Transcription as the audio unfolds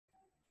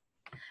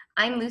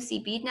I'm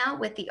Lucy Beednow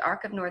with the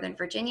ARC of Northern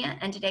Virginia,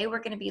 and today we're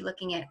going to be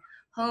looking at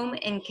home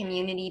and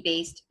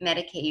community-based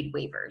Medicaid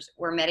waivers,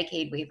 or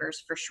Medicaid waivers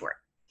for short.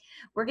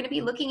 We're going to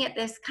be looking at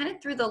this kind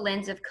of through the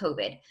lens of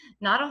COVID.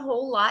 Not a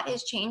whole lot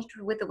has changed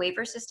with the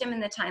waiver system in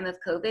the time of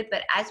COVID,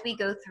 but as we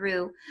go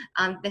through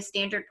the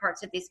standard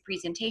parts of this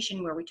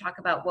presentation where we talk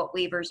about what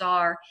waivers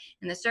are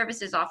and the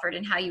services offered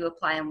and how you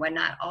apply and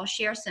whatnot, I'll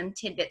share some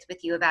tidbits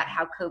with you about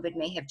how COVID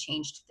may have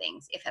changed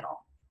things, if at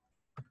all.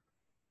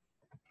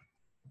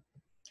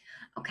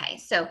 Okay,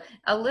 so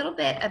a little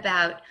bit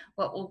about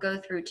what we'll go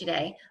through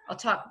today. I'll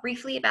talk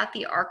briefly about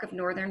the ARC of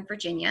Northern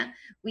Virginia.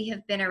 We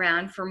have been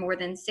around for more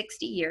than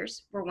 60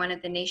 years. We're one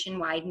of the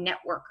nationwide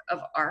network of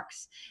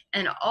ARCs,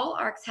 and all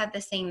ARCs have the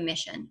same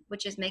mission,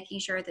 which is making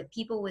sure that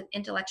people with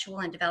intellectual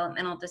and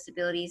developmental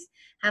disabilities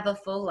have a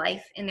full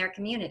life in their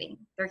community.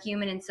 Their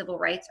human and civil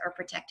rights are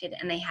protected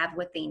and they have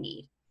what they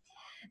need.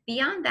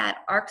 Beyond that,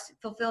 ARCs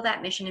fulfill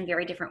that mission in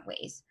very different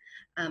ways.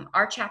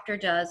 Our chapter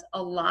does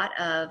a lot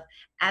of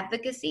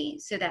advocacy,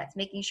 so that's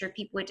making sure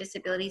people with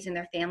disabilities and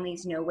their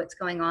families know what's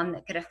going on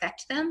that could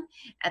affect them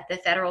at the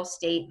federal,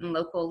 state, and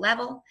local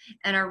level,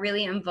 and are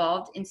really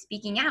involved in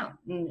speaking out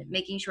and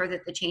making sure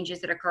that the changes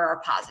that occur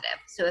are positive.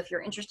 So if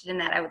you're interested in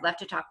that, I would love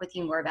to talk with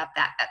you more about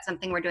that. That's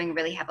something we're doing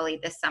really heavily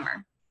this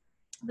summer.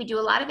 We do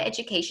a lot of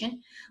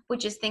education,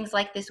 which is things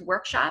like this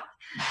workshop,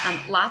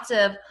 lots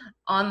of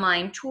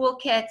online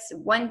toolkits,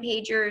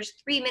 one-pagers,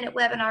 3-minute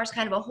webinars,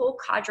 kind of a whole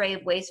cadre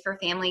of ways for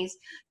families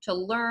to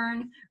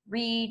learn,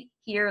 read,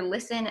 hear,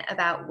 listen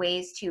about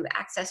ways to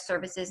access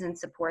services and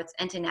supports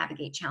and to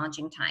navigate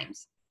challenging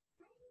times.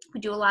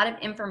 We do a lot of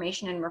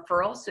information and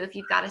referrals, so if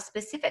you've got a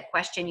specific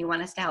question you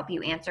want us to help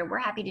you answer, we're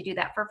happy to do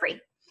that for free.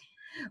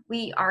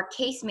 We are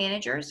case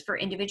managers for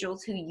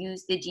individuals who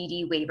use the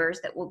DD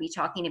waivers that we'll be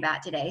talking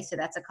about today, so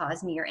that's a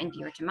cause near and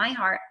dear to my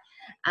heart.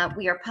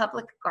 We are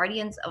public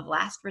guardians of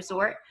last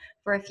resort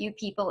for a few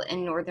people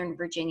in Northern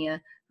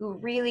Virginia who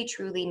really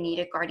truly need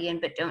a guardian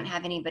but don't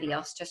have anybody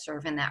else to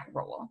serve in that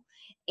role.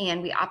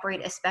 And we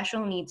operate a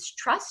special needs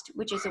trust,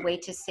 which is a way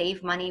to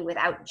save money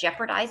without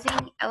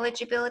jeopardizing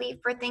eligibility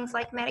for things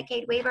like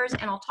Medicaid waivers.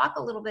 And I'll talk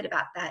a little bit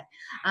about that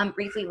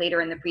briefly later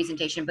in the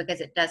presentation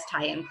because it does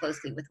tie in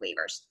closely with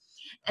waivers.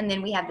 And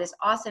then we have this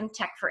awesome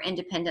Tech for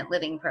Independent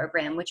Living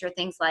program, which are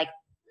things like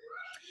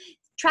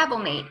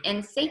TravelMate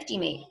and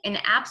SafetyMate and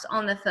apps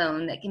on the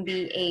phone that can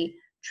be a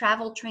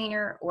travel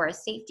trainer or a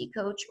safety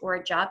coach or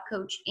a job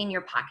coach in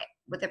your pocket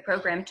with a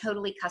program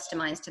totally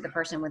customized to the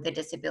person with a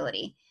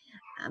disability.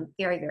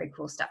 Very, very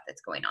cool stuff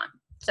that's going on.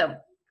 So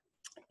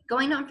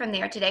going on from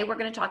there, today we're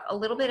going to talk a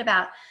little bit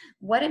about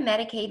what a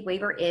Medicaid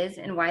waiver is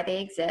and why they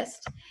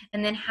exist,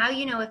 and then how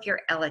you know if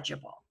you're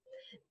eligible.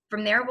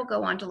 From there, we'll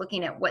go on to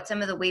looking at what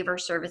some of the waiver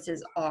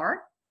services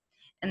are,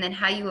 and then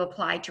how you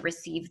apply to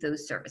receive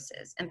those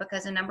services. And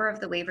because a number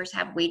of the waivers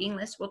have waiting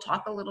lists, we'll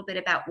talk a little bit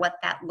about what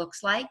that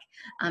looks like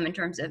in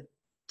terms of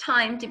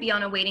time to be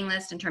on a waiting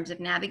list, in terms of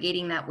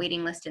navigating that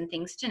waiting list and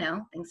things to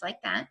know, things like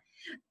that.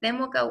 Then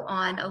we'll go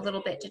on a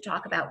little bit to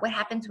talk about what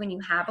happens when you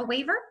have a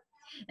waiver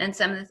and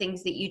some of the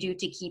things that you do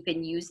to keep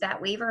and use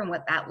that waiver and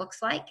what that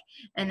looks like.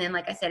 And then,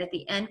 like I said, at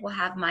the end, we'll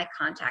have my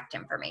contact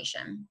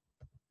information.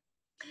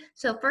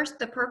 So first,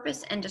 the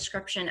purpose and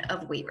description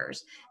of waivers.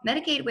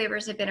 Medicaid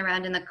waivers have been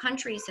around in the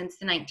country since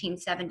the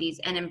 1970s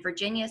and in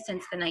Virginia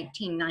since the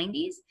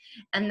 1990s.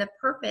 And the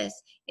purpose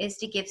is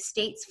to give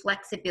states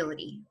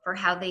flexibility for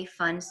how they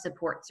fund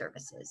support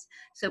services.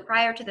 So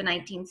prior to the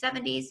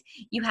 1970s,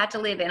 you had to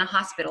live in a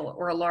hospital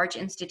or a large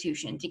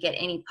institution to get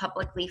any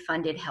publicly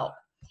funded help.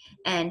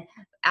 And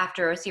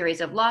after a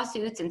series of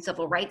lawsuits and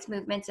civil rights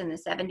movements in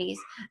the 70s,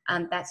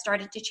 that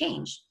started to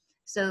change.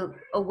 So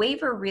a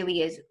waiver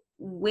really is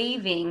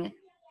waiving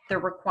the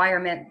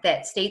requirement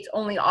that states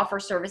only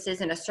offer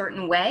services in a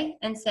certain way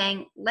and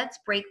saying, let's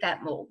break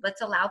that mold.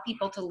 Let's allow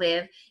people to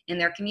live in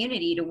their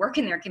community, to work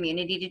in their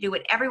community, to do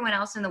what everyone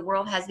else in the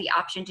world has the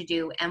option to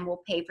do, and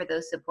we'll pay for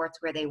those supports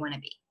where they want to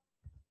be.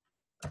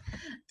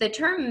 The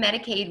term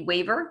Medicaid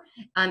waiver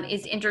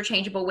is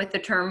interchangeable with the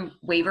term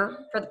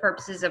waiver for the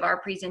purposes of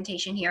our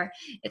presentation here.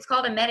 It's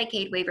called a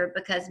Medicaid waiver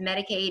because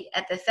Medicaid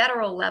at the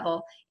federal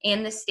level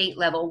and the state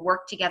level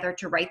work together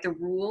to write the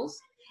rules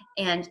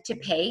and to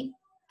pay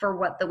for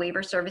what the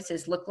waiver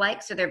services look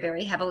like, so they're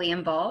very heavily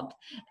involved.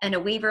 And a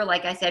waiver,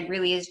 like I said,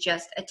 really is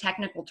just a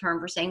technical term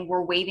for saying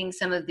we're waiving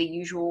some of the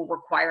usual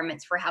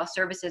requirements for how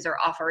services are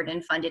offered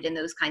and funded and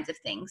those kinds of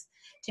things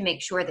to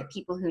make sure that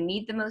people who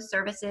need the most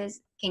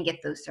services can get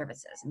those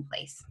services in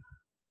place.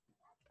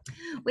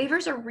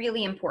 Waivers are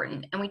really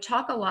important, and we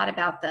talk a lot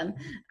about them.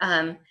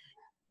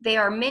 They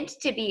are meant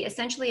to be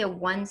essentially a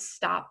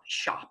one-stop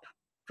shop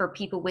for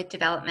people with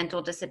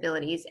developmental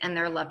disabilities and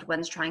their loved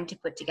ones trying to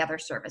put together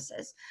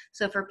services.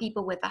 So for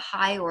people with a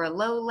high or a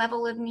low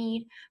level of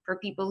need, for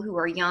people who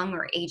are young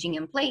or aging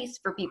in place,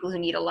 for people who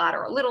need a lot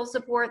or a little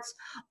supports,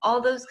 all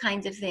those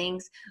kinds of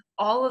things,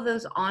 all of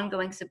those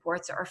ongoing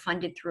supports are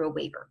funded through a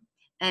waiver.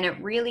 And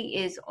it really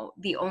is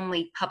the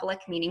only public,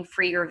 meaning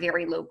free or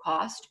very low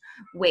cost,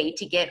 way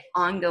to get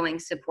ongoing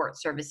support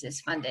services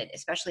funded,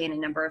 especially in a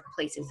number of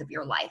places of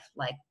your life,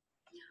 like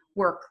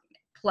work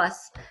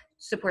plus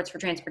supports for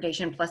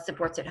transportation plus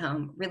supports at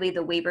home. Really,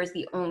 the waiver is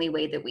the only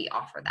way that we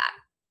offer that.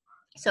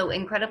 So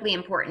incredibly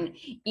important,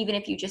 even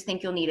if you just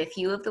think you'll need a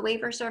few of the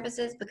waiver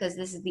services, because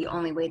this is the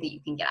only way that you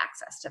can get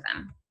access to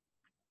them.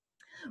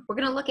 We're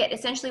going to look at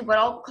essentially what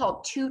I'll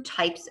call two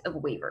types of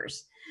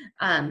waivers.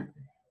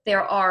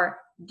 There are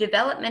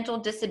developmental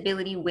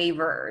disability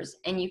waivers,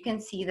 and you can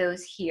see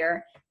those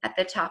here at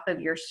the top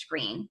of your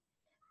screen.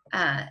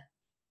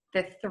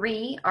 The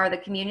three are the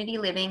community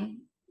living,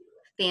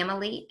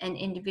 family and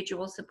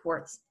individual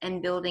supports,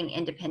 and building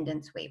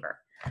independence waiver.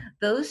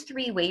 Those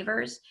three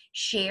waivers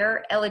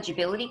share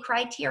eligibility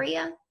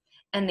criteria,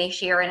 and they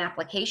share an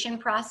application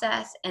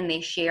process, and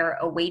they share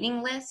a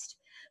waiting list.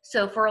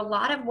 So for a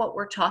lot of what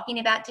we're talking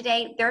about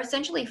today, they're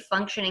essentially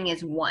functioning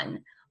as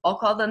one. I'll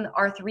call them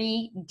our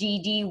 3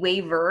 DD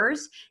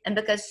waivers, and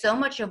because so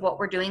much of what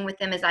we're doing with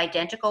them is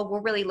identical,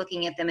 we're really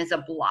looking at them as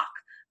a block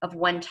of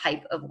one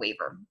type of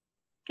waiver,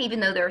 even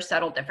though there are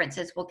subtle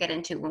differences we'll get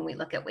into when we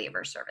look at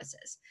waiver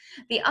services.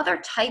 The other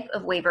type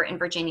of waiver in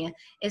Virginia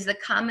is the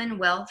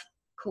Commonwealth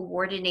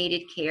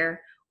Coordinated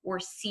Care, or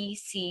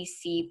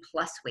CCC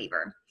plus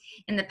waiver.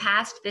 In the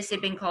past, this had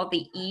been called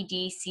the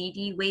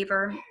EDCD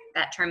waiver.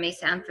 That term may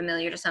sound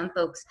familiar to some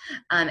folks.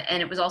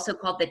 And it was also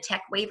called the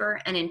TEC waiver.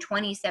 And in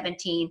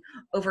 2017,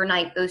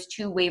 overnight, those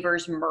two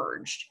waivers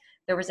merged.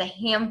 There was a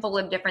handful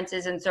of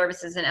differences in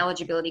services and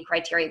eligibility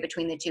criteria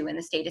between the two, and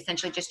the state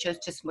essentially just chose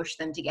to smush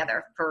them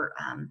together for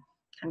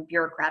kind of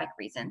bureaucratic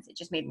reasons. It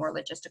just made more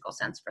logistical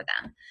sense for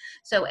them.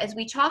 So as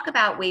we talk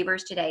about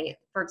waivers today,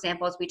 for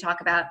example, as we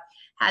talk about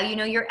how you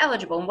know you're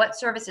eligible and what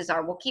services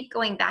are, we'll keep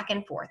going back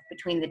and forth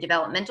between the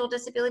developmental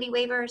disability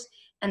waivers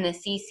and the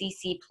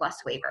CCC plus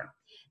waiver,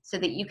 so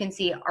that you can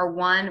see are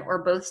one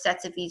or both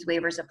sets of these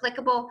waivers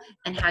applicable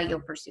and how you'll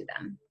pursue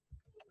them.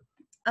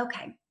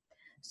 Okay.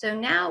 So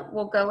now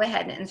we'll go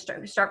ahead and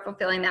start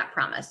fulfilling that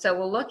promise. So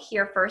we'll look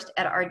here first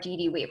at our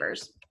DD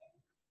waivers.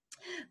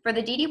 For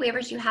the DD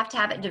waivers, you have to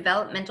have a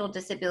developmental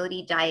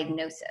disability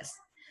diagnosis.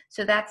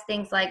 So that's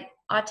things like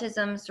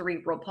autism,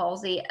 cerebral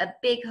palsy, a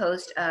big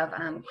host of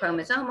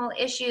chromosomal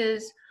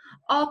issues,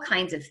 all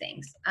kinds of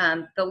things.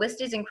 The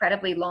list is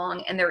incredibly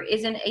long, and there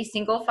isn't a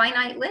single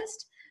finite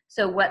list.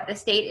 So what the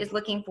state is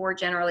looking for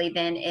generally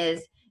then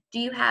is, do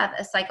you have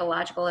a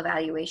psychological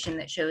evaluation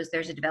that shows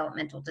there's a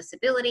developmental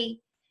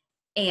disability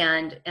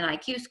and an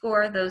IQ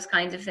score, those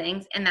kinds of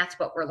things, and that's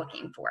what we're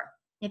looking for.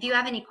 If you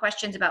have any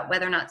questions about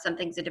whether or not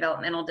something's a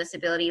developmental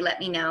disability, let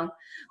me know.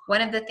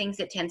 One of the things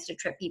that tends to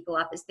trip people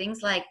up is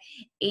things like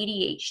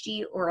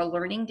ADHD or a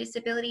learning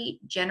disability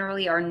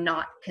generally are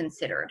not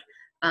considered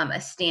a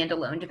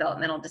standalone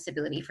developmental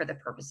disability for the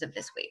purpose of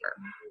this waiver,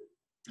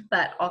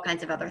 but all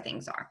kinds of other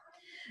things are.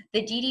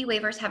 The DD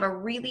waivers have a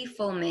really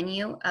full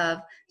menu of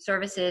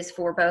services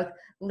for both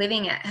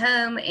living at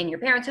home, in your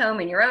parents' home,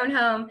 in your own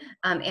home,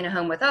 in a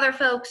home with other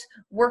folks,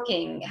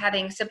 working,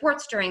 having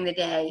supports during the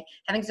day,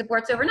 having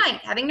supports overnight,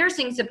 having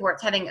nursing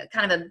supports, having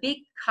kind of a big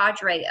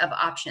cadre of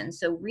options.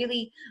 So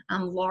really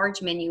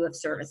large menu of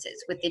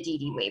services with the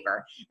DD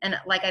waiver. And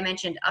like I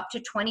mentioned, up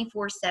to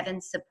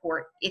 24/7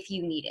 support if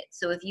you need it.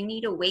 So if you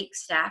need a wake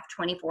staff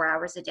 24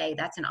 hours a day,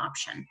 that's an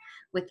option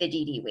with the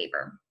DD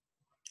waiver.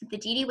 The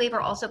DD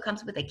waiver also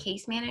comes with a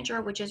case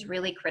manager, which is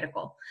really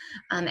critical.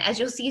 As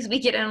you'll see as we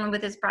get on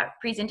with this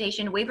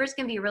presentation, waivers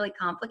can be really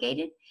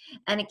complicated,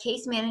 and a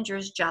case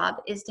manager's job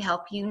is to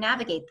help you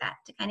navigate that,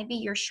 to kind of be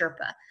your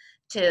Sherpa,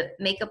 to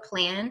make a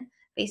plan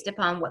based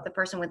upon what the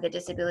person with the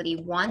disability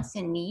wants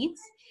and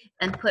needs,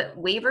 and put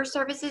waiver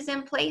services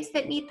in place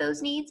that meet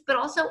those needs, but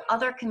also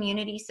other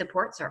community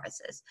support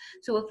services.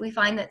 So if we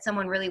find that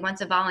someone really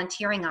wants a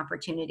volunteering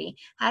opportunity,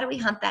 how do we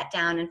hunt that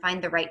down and find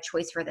the right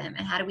choice for them?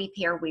 And how do we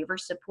pair waiver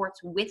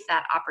supports with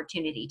that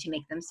opportunity to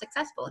make them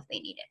successful if they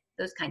need it?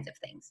 Those kinds of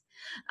things.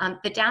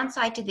 The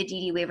downside to the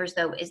DD waivers,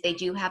 though, is they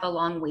do have a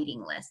long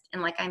waiting list.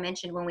 And like I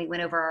mentioned when we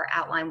went over our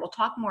outline, we'll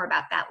talk more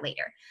about that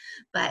later.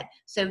 But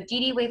so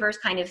DD waivers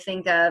kind of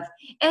think of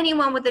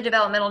anyone with a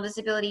developmental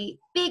disability,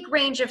 big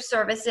range of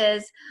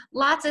services,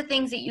 lots of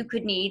things that you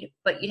could need,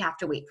 but you'd have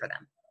to wait for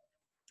them.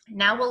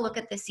 Now we'll look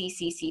at the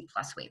CCC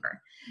plus waiver.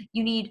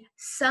 You need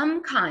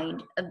some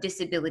kind of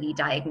disability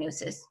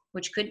diagnosis,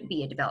 which could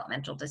be a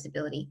developmental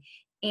disability,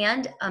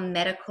 and a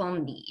medical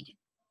need.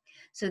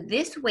 So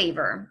this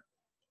waiver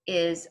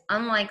is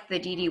unlike the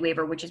DD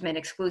waiver, which is meant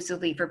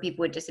exclusively for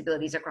people with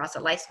disabilities across a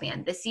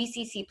lifespan. The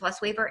CCC plus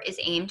waiver is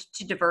aimed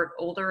to divert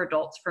older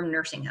adults from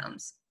nursing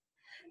homes.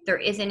 There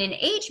isn't an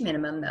age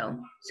minimum though.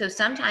 So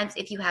sometimes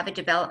if you have a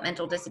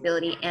developmental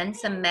disability and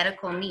some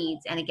medical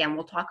needs, and again,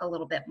 we'll talk a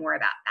little bit more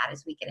about that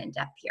as we get in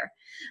depth here,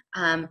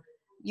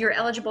 you're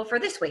eligible for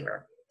this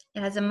waiver. It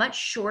has a much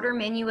shorter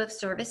menu of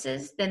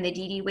services than the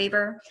DD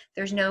waiver.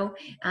 There's no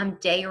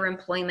day or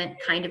employment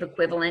kind of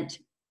equivalent.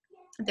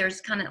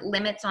 There's kind of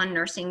limits on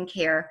nursing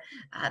care.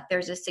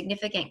 There's a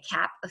significant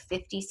cap of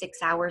 56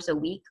 hours a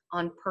week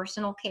on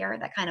personal care,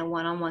 that kind of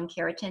one-on-one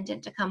care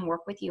attendant to come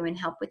work with you and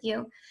help with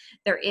you.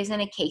 There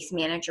isn't a case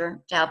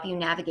manager to help you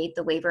navigate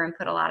the waiver and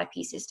put a lot of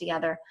pieces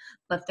together,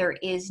 but there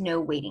is no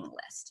waiting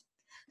list.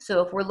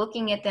 So if we're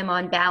looking at them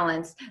on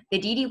balance, the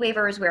DD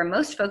waiver is where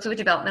most folks with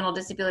developmental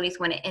disabilities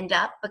want to end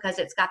up because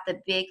it's got the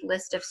big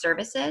list of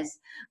services.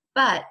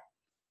 But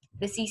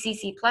the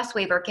CCC Plus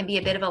waiver can be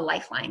a bit of a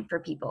lifeline for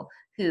people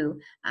who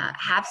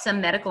have some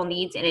medical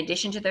needs in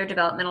addition to their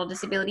developmental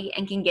disability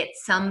and can get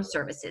some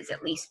services,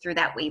 at least through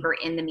that waiver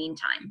in the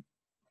meantime.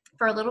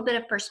 For a little bit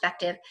of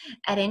perspective,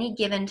 at any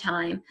given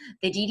time,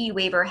 the DD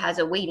waiver has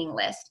a waiting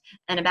list,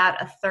 and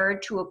about a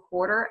third to a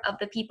quarter of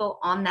the people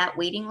on that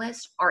waiting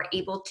list are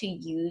able to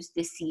use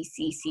the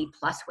CCC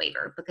Plus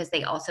waiver because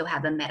they also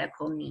have a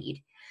medical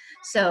need.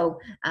 So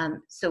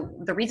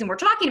the reason we're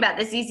talking about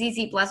the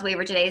CCC Plus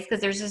waiver today is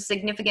because there's a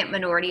significant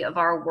minority of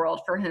our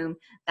world for whom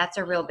that's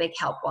a real big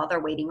help while they're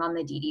waiting on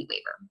the DD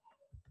waiver.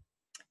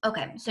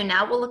 Okay, so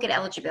now we'll look at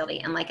eligibility.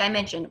 And like I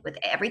mentioned, with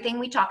everything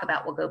we talk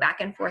about, we'll go back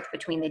and forth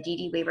between the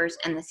DD waivers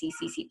and the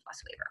CCC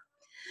Plus waiver.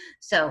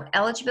 So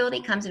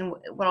eligibility comes in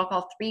what I'll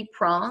call 3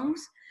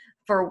 prongs.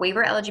 For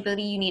waiver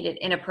eligibility, you need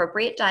an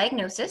appropriate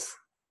diagnosis,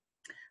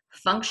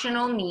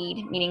 functional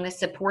need, meaning the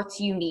supports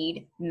you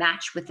need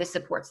match with the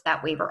supports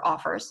that waiver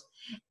offers,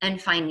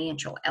 and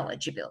financial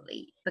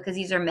eligibility, because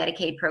these are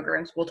Medicaid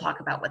programs. We'll talk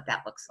about what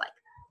that looks like.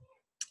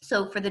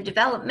 So for the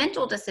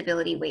developmental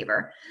disability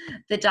waiver,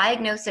 the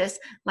diagnosis,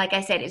 like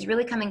I said, is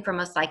really coming from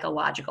a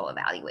psychological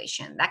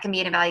evaluation. That can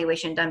be an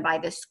evaluation done by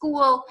the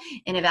school,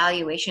 an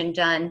evaluation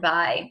done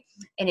by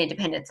an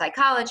independent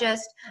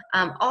psychologist,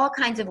 all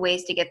kinds of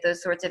ways to get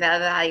those sorts of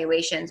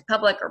evaluations,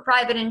 public or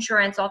private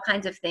insurance, all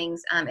kinds of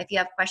things. If you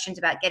have questions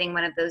about getting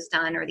one of those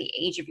done or the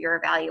age of your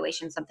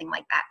evaluation, something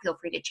like that, feel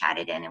free to chat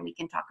it in and we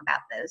can talk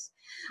about those.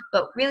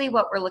 But really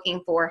what we're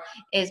looking for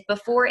is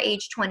before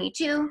age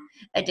 22,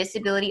 a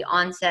disability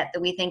onset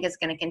that we think is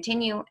going to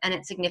continue and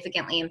it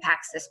significantly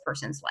impacts this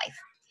person's life.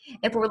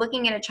 If we're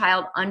looking at a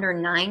child under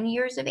 9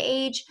 years of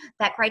age,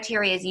 that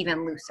criteria is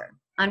even looser.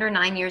 Under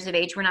 9 years of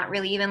age, we're not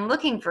really even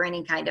looking for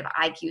any kind of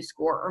IQ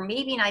score, or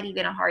maybe not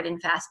even a hard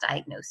and fast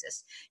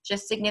diagnosis,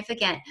 just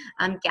significant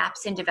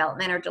gaps in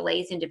development or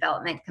delays in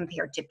development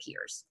compared to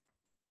peers.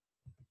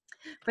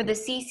 For the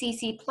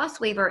CCC Plus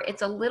waiver,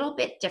 it's a little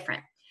bit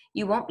different.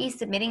 You won't be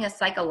submitting a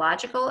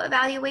psychological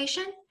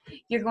evaluation.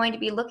 You're going to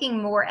be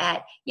looking more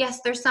at,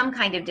 yes, there's some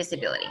kind of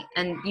disability,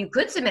 and you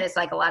could submit a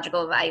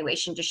psychological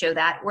evaluation to show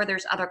that, or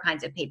there's other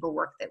kinds of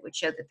paperwork that would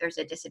show that there's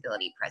a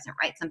disability present,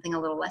 right? Something a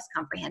little less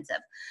comprehensive.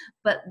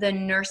 But the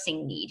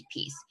nursing need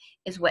piece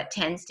is what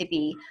tends to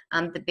be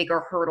the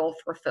bigger hurdle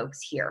for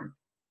folks here.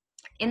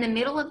 In the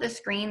middle of the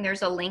screen,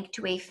 there's a link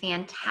to a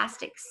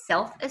fantastic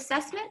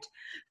self-assessment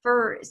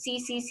for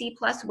CCC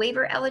Plus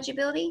waiver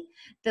eligibility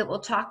that will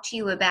talk to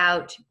you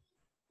about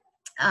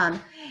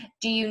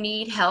do you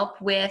need help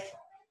with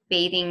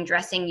bathing,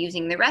 dressing,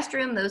 using the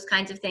restroom, those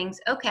kinds of things?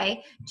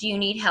 Okay. Do you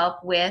need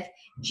help with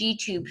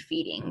G-tube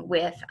feeding,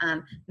 with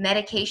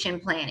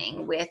medication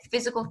planning, with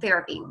physical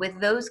therapy, with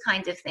those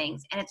kinds of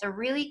things? And it's a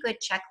really good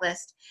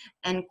checklist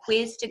and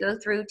quiz to go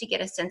through to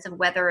get a sense of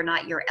whether or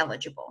not you're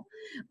eligible.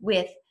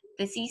 With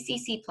the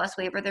CCC Plus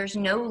waiver, there's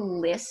no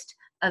list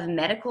of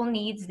medical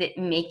needs that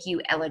make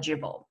you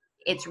eligible.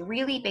 It's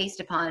really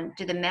based upon,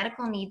 do the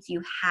medical needs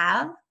you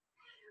have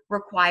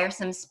require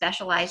some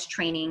specialized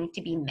training to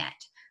be met?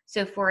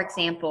 So for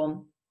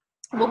example,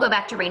 we'll go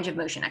back to range of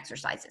motion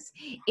exercises.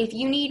 If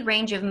you need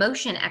range of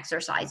motion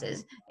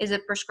exercises, is a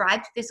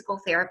prescribed physical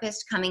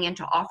therapist coming in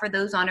to offer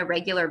those on a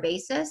regular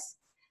basis?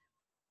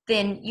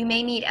 Then you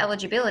may need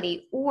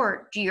eligibility.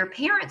 Or do your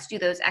parents do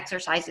those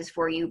exercises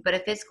for you, but a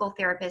physical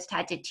therapist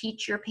had to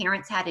teach your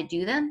parents how to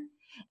do them,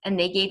 and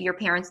they gave your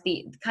parents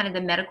the kind of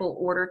the medical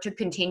order to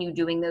continue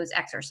doing those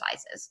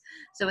exercises?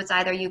 So it's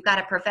either you've got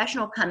a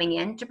professional coming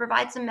in to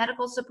provide some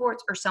medical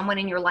supports, or someone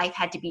in your life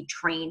had to be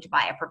trained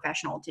by a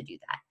professional to do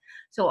that.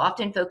 So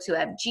often folks who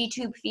have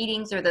G-tube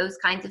feedings or those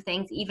kinds of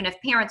things, even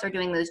if parents are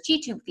doing those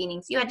G-tube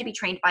feedings, you had to be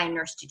trained by a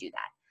nurse to do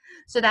that.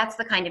 So that's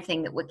the kind of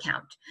thing that would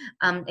count.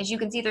 As you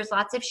can see, there's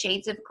lots of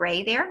shades of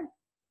gray there.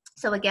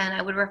 So again,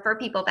 I would refer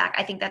people back.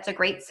 I think that's a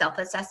great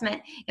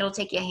self-assessment. It'll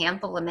take you a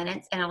handful of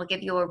minutes and it'll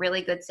give you a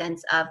really good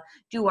sense of,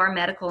 do our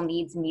medical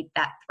needs meet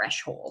that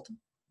threshold?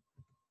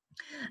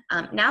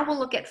 Now we'll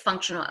look at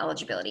functional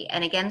eligibility.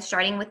 And again,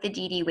 starting with the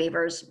DD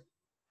waivers,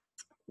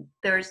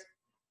 there's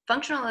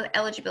functional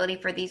eligibility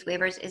for these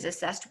waivers is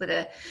assessed with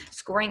a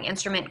scoring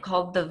instrument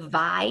called the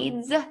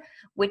VIDES,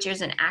 which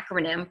is an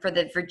acronym for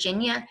the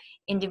Virginia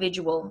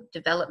Individual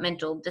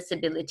Developmental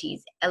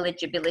Disabilities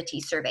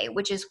Eligibility Survey,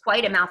 which is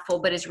quite a mouthful,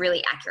 but is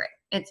really accurate.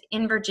 It's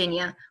in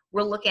Virginia.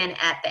 We're looking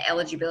at the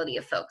eligibility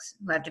of folks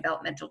who have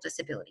developmental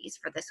disabilities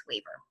for this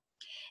waiver.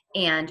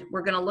 And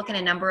we're going to look at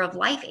a number of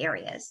life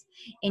areas: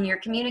 in your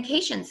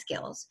communication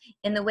skills,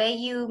 in the way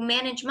you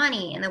manage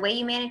money, in the way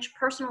you manage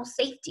personal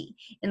safety,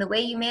 in the way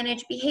you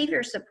manage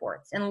behavior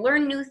supports and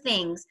learn new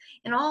things.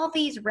 In all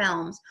these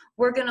realms,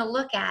 we're going to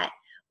look at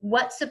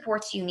what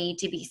supports you need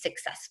to be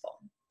successful.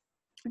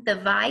 The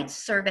VIDES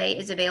survey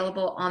is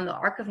available on the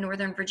ARC of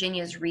Northern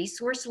Virginia's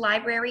resource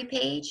library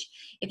page.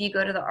 If you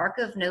go to the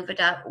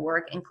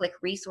arcofnova.org and click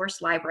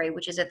resource library,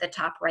 which is at the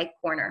top right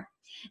corner,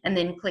 and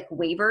then click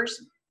waivers,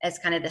 as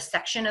kind of the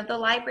section of the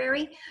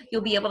library,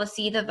 you'll be able to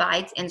see the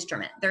VIDES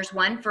instrument. There's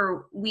one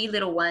for wee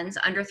little ones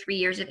under 3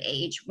 years of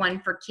age, one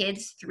for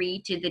kids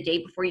 3 to the day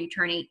before you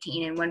turn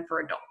 18, and one for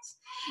adults.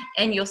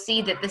 And you'll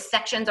see that the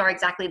sections are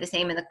exactly the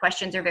same and the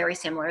questions are very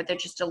similar. They're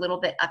just a little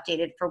bit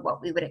updated for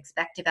what we would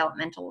expect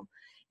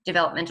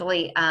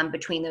developmentally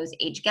between those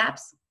age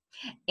gaps.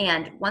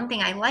 And one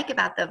thing I like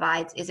about the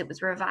VIDES is it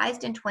was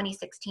revised in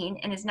 2016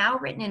 and is now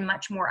written in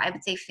much more, I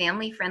would say,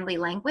 family-friendly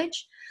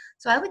language.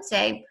 So I would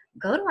say,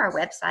 go to our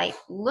website,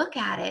 look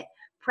at it,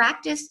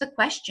 practice the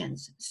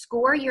questions,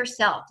 score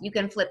yourself. You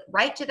can flip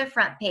right to the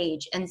front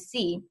page and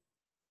see,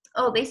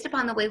 oh, based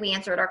upon the way we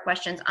answered our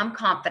questions, I'm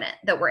confident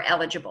that we're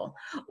eligible.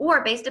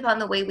 Or based upon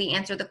the way we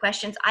answer the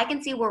questions, I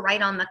can see we're right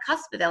on the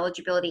cusp of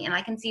eligibility, and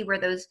I can see where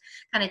those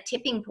kind of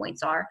tipping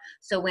points are.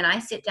 So when I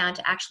sit down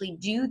to actually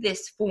do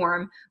this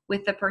form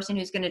with the person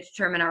who's going to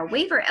determine our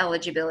waiver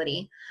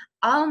eligibility,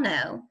 I'll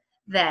know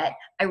that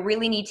I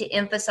really need to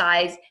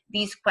emphasize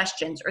these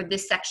questions or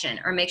this section,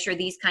 or make sure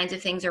these kinds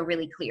of things are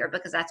really clear,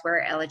 because that's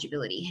where our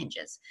eligibility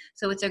hinges.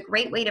 So it's a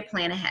great way to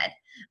plan ahead.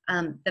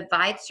 The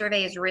VIDES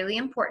survey is really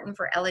important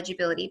for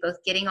eligibility, both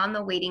getting on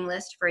the waiting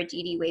list for a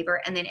DD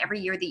waiver, and then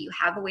every year that you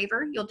have a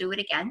waiver, you'll do it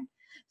again.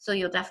 So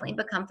you'll definitely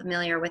become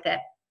familiar with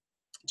it.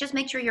 Just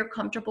make sure you're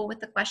comfortable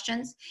with the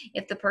questions.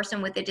 If the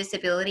person with a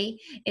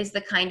disability is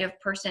the kind of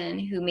person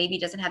who maybe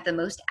doesn't have the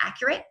most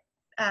accurate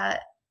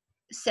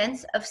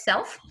sense of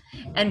self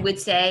and would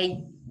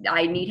say,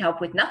 I need help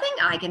with nothing,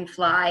 I can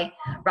fly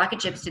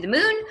rocket ships to the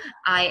moon,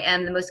 I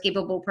am the most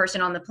capable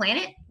person on the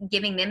planet,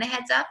 giving them a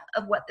heads up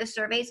of what the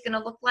survey is going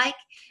to look like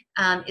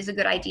is a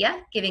good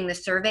idea. Giving the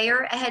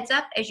surveyor a heads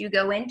up as you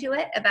go into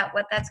it about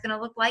what that's going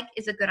to look like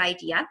is a good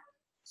idea,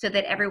 so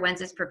that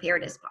everyone's as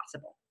prepared as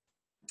possible.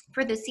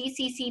 For the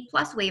CCC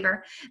Plus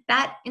waiver,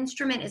 that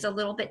instrument is a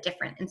little bit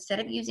different. Instead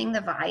of using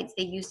the VIDES,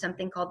 they use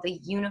something called the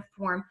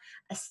Uniform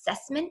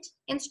Assessment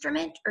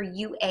Instrument, or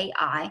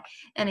UAI.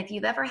 And if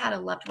you've ever had a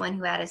loved one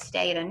who had a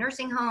stay at a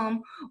nursing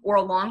home or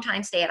a long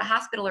time stay at a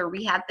hospital or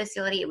rehab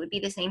facility, it would be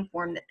the same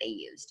form that they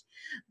used.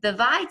 The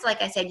VIDES,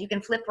 like I said, you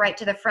can flip right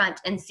to the front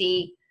and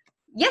see,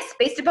 yes,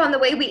 based upon the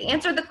way we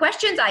answered the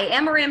questions, I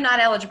am or am not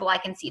eligible. I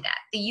can see that.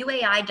 The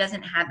UAI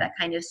doesn't have that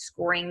kind of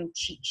scoring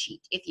cheat sheet,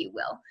 if you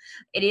will.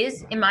 It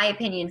is, in my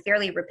opinion,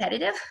 fairly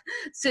repetitive.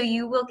 So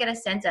you will get a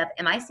sense of,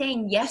 am I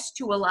saying yes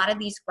to a lot of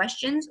these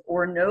questions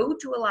or no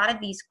to a lot of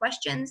these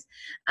questions?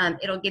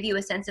 It'll give you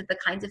a sense of the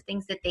kinds of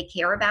things that they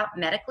care about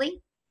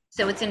medically.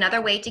 So it's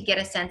another way to get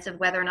a sense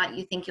of whether or not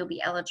you think you'll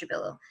be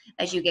eligible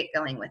as you get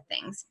going with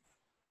things.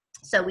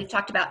 So we've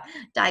talked about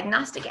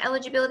diagnostic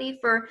eligibility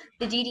for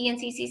the DD and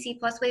CCC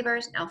Plus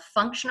waivers, now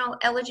functional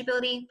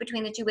eligibility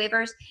between the two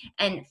waivers,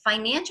 and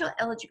financial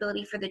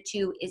eligibility for the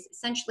two is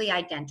essentially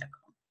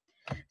identical.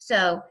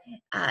 So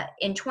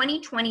in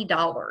 2020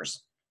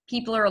 dollars,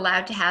 people are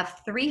allowed to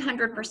have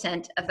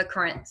 300% of the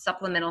current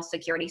supplemental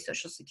security,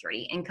 Social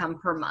Security income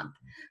per month.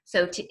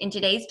 So in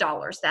today's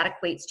dollars, that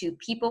equates to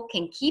people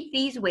can keep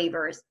these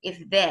waivers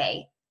if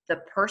they, the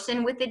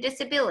person with the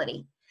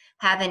disability,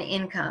 have an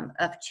income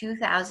of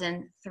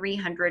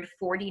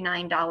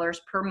 $2,349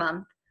 per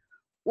month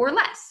or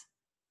less.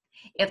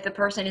 If the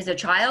person is a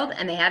child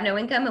and they have no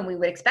income, and we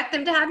would expect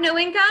them to have no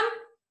income,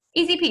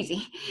 easy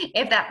peasy.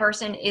 If that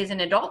person is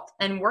an adult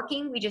and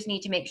working, we just need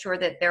to make sure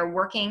that their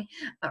working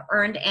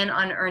earned and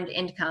unearned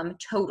income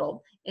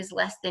total is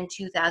less than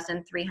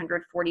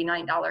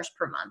 $2,349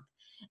 per month.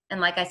 And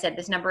like I said,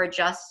 this number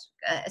adjusts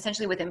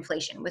essentially with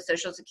inflation, with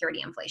Social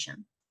Security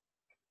inflation.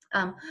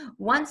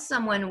 Once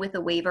someone with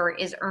a waiver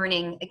is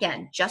earning,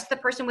 again, just the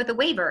person with a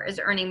waiver is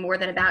earning more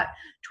than about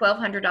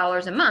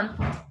 $1,200 a month,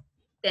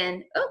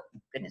 then, oh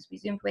goodness, we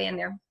zoomed way in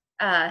there.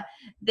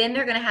 Then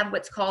they're going to have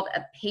what's called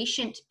a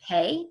patient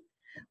pay,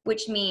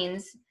 which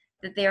means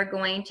that they're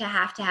going to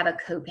have a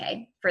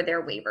copay for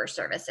their waiver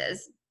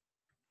services.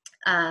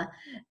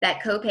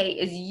 That copay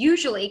is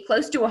usually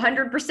close to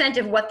 100%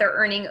 of what they're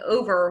earning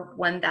over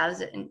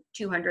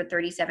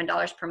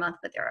 $1,237 per month,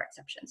 but there are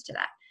exceptions to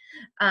that.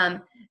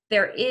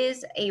 There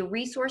is a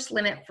resource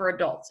limit for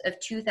adults of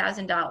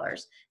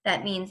 $2,000.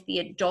 That means the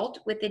adult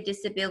with a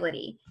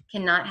disability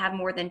cannot have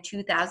more than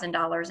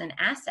 $2,000 in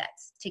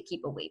assets to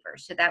keep a waiver.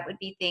 So that would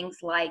be things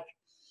like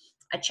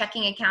a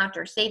checking account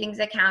or savings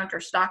account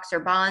or stocks or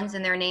bonds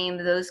in their name,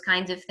 those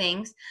kinds of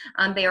things.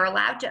 They are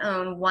allowed to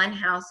own one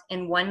house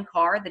and one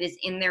car that is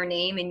in their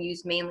name and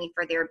used mainly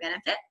for their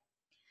benefit.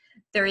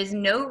 There is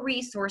no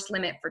resource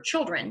limit for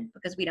children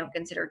because we don't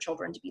consider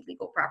children to be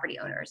legal property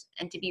owners.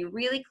 And to be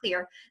really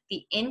clear,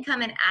 the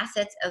income and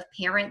assets of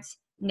parents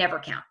never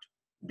count.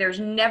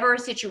 There's never a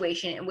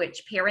situation in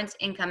which parents'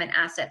 income and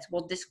assets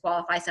will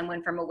disqualify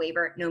someone from a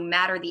waiver, no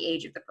matter the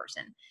age of the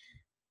person.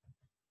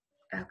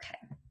 Okay,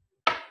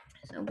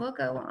 so we'll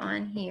go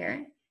on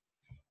here.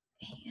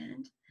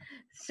 And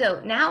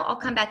so now I'll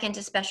come back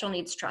into Special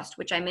Needs Trust,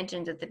 which I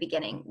mentioned at the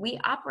beginning. We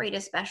operate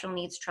a Special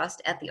Needs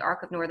Trust at the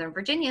ARC of Northern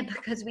Virginia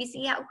because we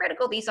see how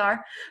critical these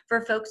are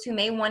for folks who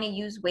may want to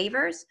use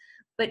waivers,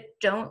 but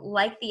don't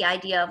like the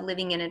idea of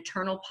living in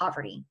eternal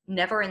poverty,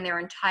 never in their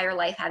entire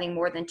life having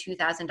more than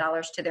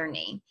 $2,000 to their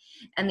name.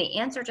 And the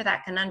answer to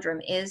that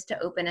conundrum is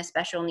to open a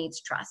special needs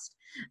trust.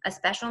 A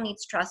special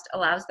needs trust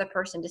allows the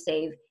person to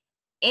save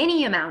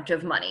any amount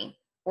of money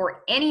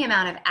or any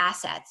amount of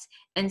assets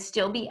and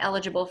still be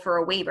eligible for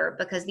a waiver,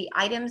 because the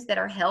items that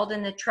are held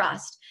in the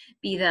trust,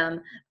 be them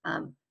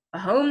a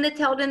home that's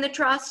held in the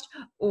trust,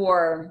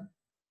 or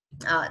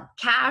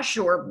cash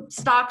or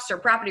stocks or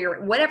property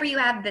or whatever you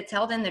have that's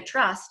held in the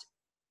trust,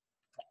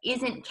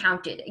 isn't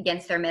counted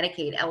against their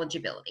Medicaid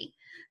eligibility.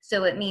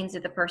 So it means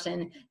that the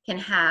person can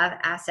have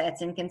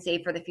assets and can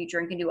save for the future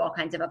and can do all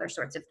kinds of other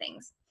sorts of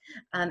things.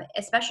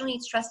 A special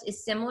needs trust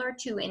is similar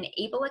to an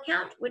ABLE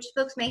account, which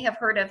folks may have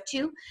heard of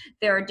too.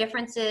 There are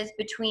differences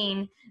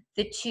between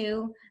the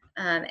two,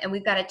 and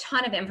we've got a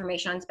ton of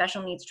information on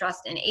special needs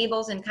trust and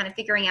ABLEs and kind of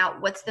figuring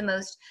out what's the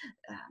most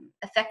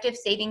effective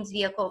savings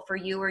vehicle for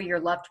you or your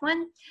loved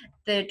one.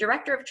 The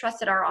director of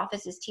trust at our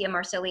office is Tia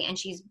Marcelli, and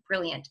she's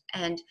brilliant.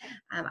 And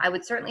I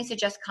would certainly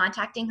suggest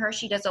contacting her.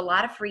 She does a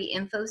lot of free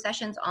info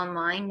sessions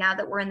online. Now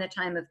that we're in the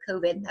time of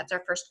COVID, that's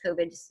our first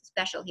COVID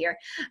special here.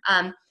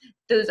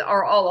 Those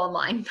are all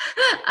online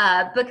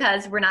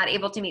because we're not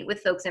able to meet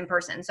with folks in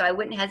person. So I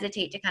wouldn't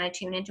hesitate to kind of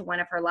tune into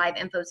one of her live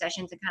info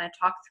sessions and kind of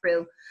talk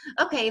through,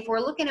 okay, if we're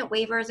looking at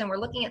waivers and we're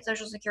looking at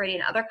Social Security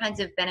and other kinds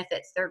of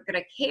benefits, they're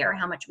going to care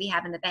how much we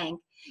have in the bank.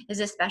 Is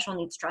a special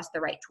needs trust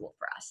the right tool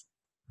for us?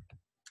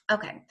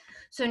 Okay,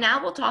 so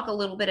now we'll talk a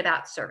little bit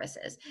about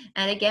services.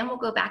 And again, we'll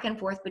go back and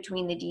forth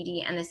between the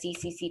DD and the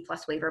CCC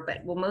plus waiver, but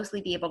we'll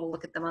mostly be able to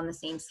look at them on the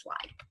same slide.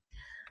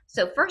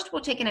 So first,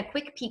 we'll take in a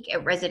quick peek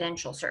at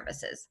residential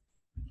services.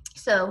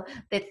 So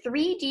the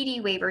 3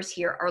 DD waivers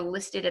here are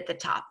listed at the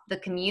top. The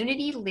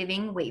community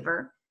living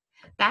waiver,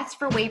 that's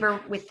for waiver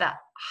with the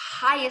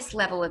highest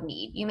level of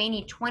need. You may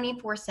need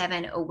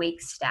 24/7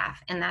 awake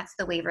staff, and that's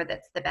the waiver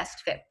that's the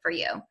best fit for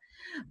you.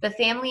 The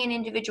family and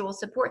individual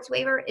supports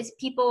waiver is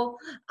people,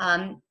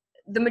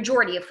 the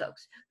majority of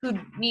folks who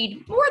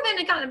need more than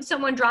a kind of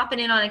someone dropping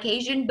in on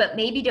occasion, but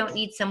maybe don't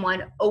need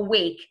someone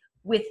awake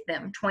with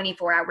them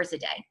 24 hours a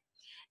day.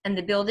 And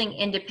the building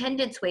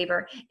independence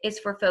waiver is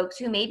for folks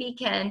who maybe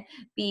can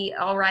be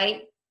all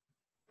right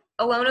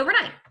alone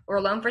overnight or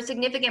alone for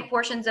significant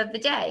portions of the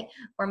day,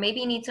 or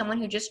maybe need someone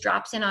who just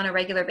drops in on a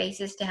regular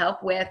basis to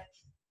help with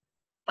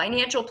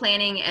financial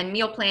planning and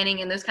meal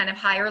planning and those kind of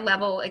higher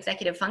level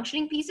executive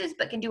functioning pieces,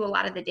 but can do a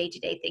lot of the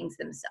day-to-day things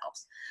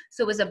themselves.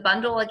 So as a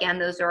bundle, again,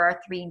 those are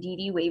our 3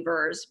 DD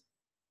waivers.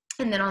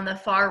 And then on the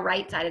far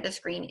right side of the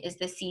screen is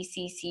the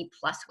CCC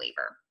plus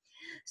waiver.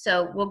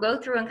 So we'll go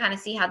through and kind of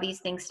see how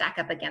these things stack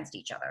up against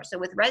each other. So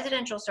with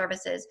residential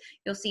services,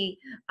 you'll see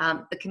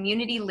the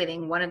community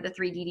living, one of the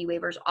 3 DD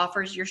waivers,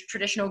 offers your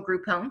traditional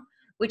group home,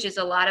 which is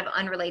a lot of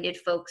unrelated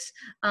folks,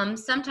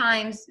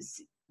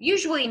 sometimes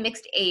usually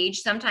mixed age,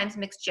 sometimes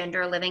mixed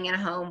gender, living in a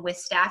home with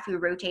staff who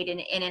rotate in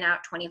and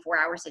out 24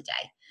 hours a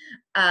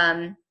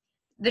day.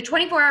 The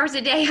 24 hours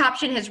a day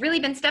option has really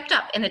been stepped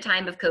up in the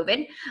time of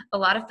COVID. A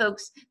lot of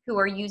folks who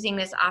are using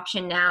this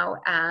option now,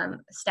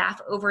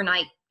 staff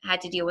overnight had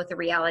to deal with the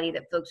reality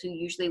that folks who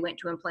usually went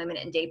to employment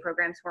and day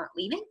programs weren't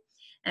leaving,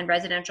 and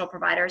residential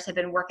providers have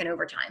been working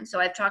overtime.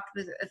 So I've talked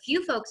with a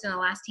few folks in the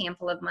last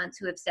handful of months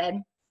who have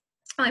said,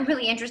 oh, I'm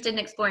really interested in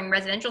exploring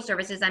residential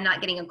services. I'm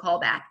not getting a call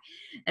back.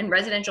 And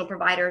residential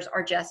providers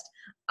are just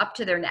up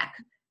to their neck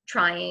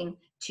trying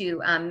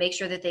to make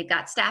sure that they've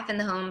got staff in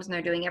the homes and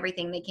they're doing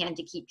everything they can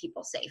to keep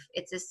people safe.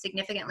 It's a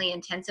significantly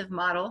intensive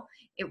model.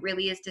 It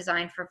really is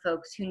designed for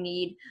folks who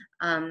need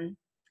kind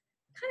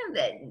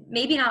of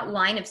maybe not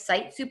line of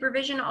sight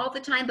supervision all the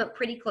time, but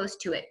pretty close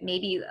to it.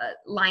 Maybe a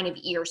line of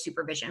ear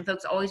supervision.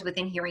 Folks always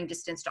within hearing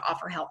distance to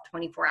offer help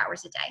 24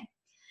 hours a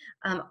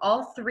day.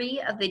 All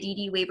 3 of the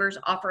DD waivers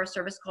offer a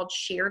service called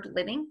shared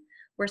living,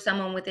 where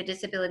someone with a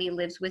disability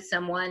lives with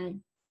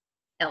someone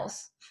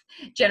else,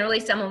 generally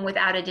someone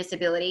without a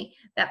disability.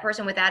 That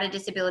person without a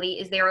disability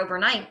is there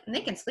overnight, and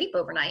they can sleep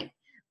overnight,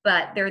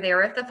 but they're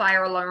there if the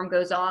fire alarm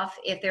goes off,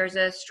 if there's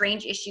a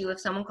strange issue, if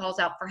someone calls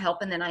out for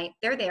help in the night,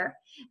 they're there.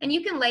 And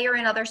you can layer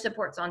in other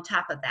supports on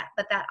top of that,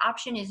 but that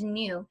option is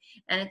new,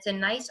 and it's a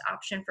nice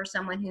option for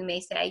someone who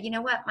may say, you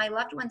know what, my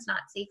loved one's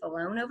not safe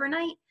alone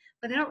overnight,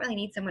 but they don't really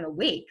need someone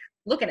awake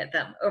looking at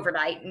them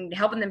overnight and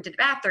helping them to the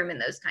bathroom and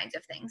those kinds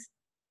of things.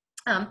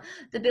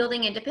 The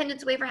building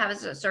independence waiver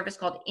has a service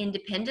called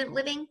independent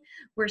living,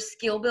 where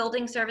skill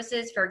building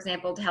services, for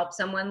example, to help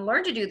someone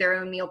learn to do their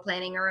own meal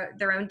planning or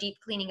their own deep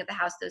cleaning of the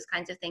house, those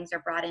kinds of things are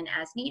brought in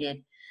as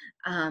needed.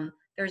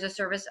 There's a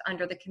service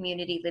under the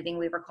community living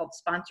waiver called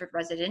sponsored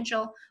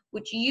residential,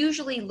 which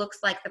usually looks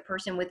like the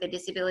person with a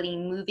disability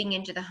moving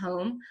into the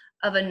home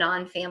of a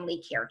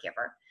non-family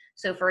caregiver.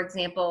 So for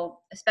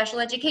example, a special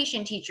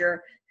education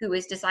teacher who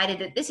has decided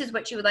that this is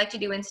what she would like to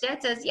do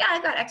instead says, yeah,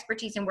 I've got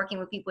expertise in working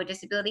with people with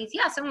disabilities.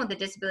 Yeah, someone with a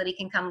disability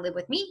can come live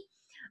with me.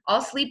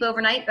 I'll sleep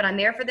overnight, but I'm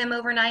there for them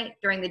overnight.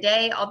 During the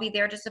day, I'll be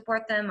there to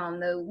support them. On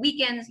the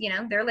weekends, you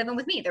know, they're living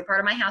with me. They're part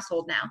of my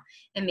household now.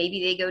 And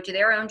maybe they go to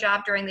their own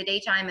job during the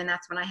daytime, and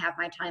that's when I have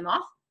my time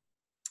off.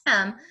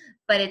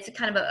 But it's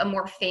kind of a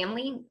more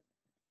family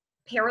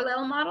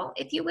parallel model,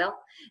 if you will.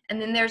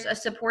 And then there's a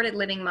supported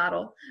living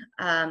model,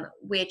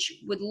 which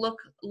would look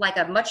like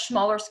a much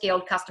smaller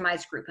scaled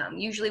customized group home.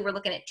 Usually we're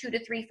looking at 2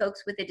 to 3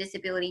 folks with a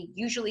disability,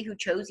 usually who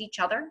chose each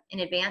other in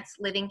advance,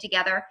 living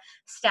together,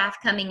 staff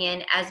coming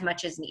in as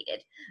much as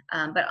needed.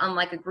 But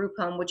unlike a group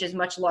home, which is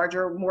much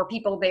larger, more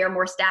people there,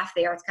 more staff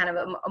there, it's kind of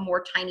a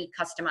more tiny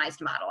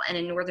customized model. And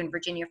in Northern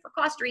Virginia, for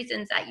cost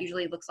reasons, that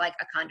usually looks like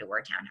a condo or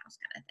a townhouse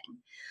kind of thing.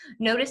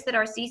 Notice that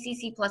our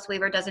CCC Plus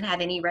waiver doesn't have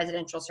any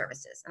residential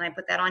services, and I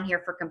put that on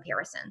here for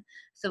comparison.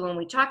 So when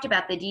we talked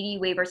about the DD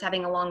waivers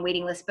having a long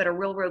waiting list but a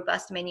real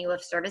robust menu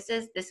of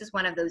services, this is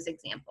one of those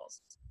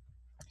examples.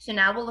 So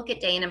now we'll look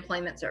at day and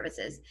employment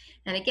services.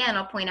 And again,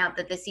 I'll point out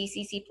that the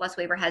CCC Plus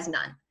waiver has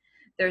none.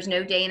 There's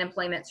no day and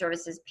employment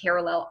services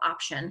parallel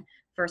option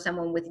for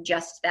someone with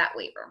just that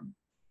waiver.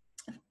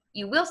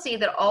 You will see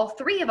that all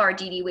 3 of our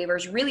DD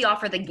waivers really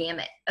offer the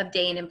gamut of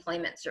day and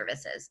employment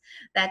services.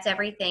 That's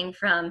everything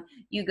from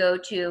you go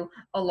to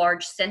a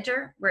large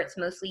center where it's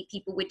mostly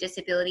people with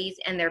disabilities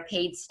and their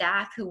paid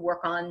staff who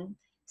work on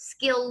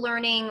skill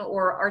learning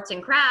or arts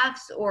and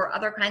crafts or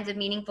other kinds of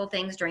meaningful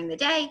things during the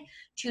day,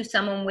 to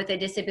someone with a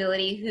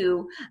disability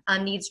who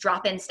needs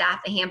drop-in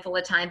staff a handful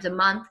of times a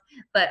month,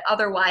 but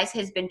otherwise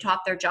has been taught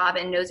their job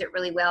and knows it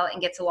really well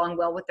and gets along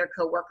well with their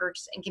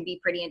coworkers and can be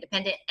pretty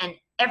independent, and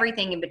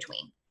everything in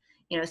between.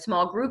 You know,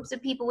 small groups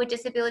of people with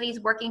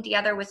disabilities working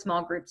together with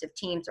small groups of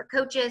teams or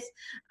coaches,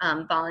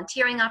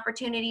 volunteering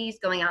opportunities,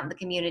 going out in the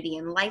community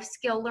and life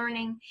skill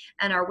learning.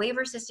 And our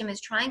waiver system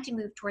is trying to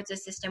move towards a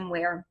system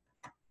where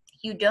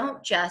you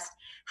don't just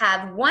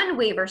have one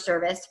waiver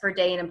service for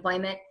day and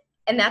employment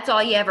and that's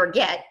all you ever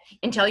get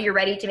until you're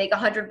ready to make a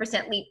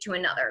 100% leap to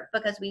another.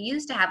 Because we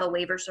used to have a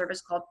waiver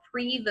service called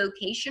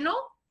pre-vocational,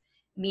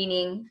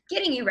 meaning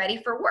getting you ready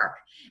for work.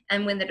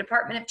 And when the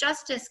Department of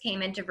Justice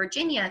came into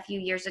Virginia a few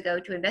years ago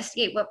to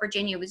investigate what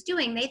Virginia was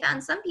doing, they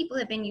found some people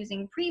had been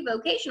using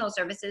pre-vocational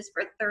services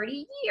for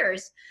 30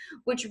 years,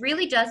 which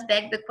really does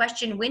beg the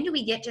question, when do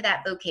we get to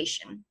that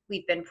vocation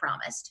we've been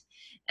promised?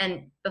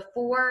 And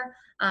before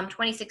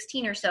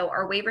 2016 or so,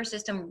 our waiver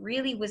system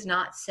really was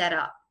not set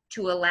up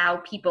to allow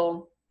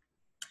people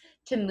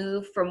to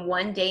move from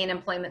one day in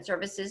employment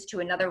services to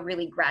another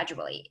really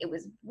gradually. It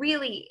was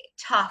really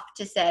tough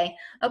to say,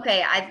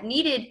 okay, I've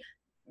needed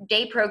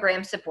day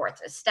program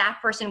supports, a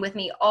staff person with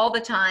me all the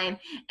time,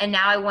 and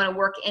now I want to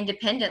work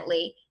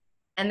independently.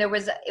 And it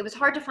was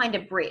hard to find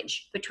a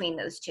bridge between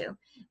those two.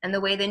 And the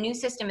way the new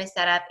system is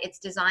set up, it's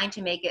designed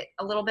to make it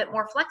a little bit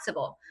more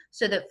flexible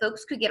so that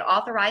folks could get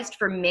authorized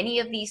for many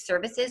of these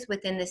services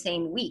within the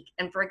same week.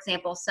 And for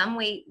example, some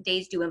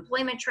days do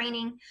employment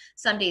training,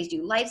 some days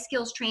do life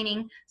skills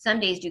training,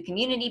 some days do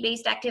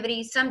community-based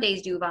activities, some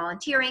days do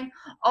volunteering,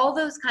 all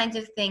those kinds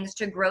of things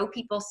to grow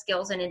people's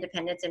skills and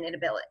independence and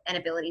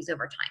abilities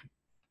over time.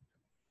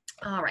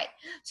 All right,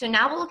 so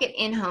now we'll look at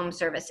in-home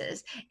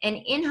services. And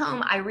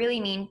in-home, I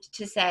really mean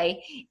to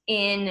say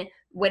in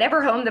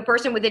whatever home the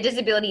person with a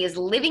disability is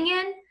living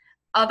in,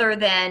 other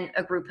than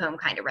a group home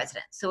kind of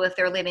residence. So if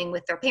they're living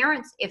with their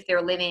parents, if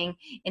they're living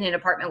in an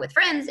apartment with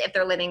friends, if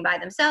they're living by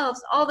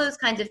themselves, all those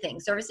kinds of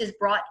things, services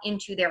brought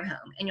into their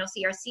home. And you'll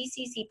see our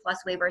CCC Plus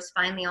waivers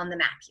finally on the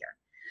map here.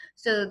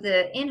 So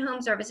the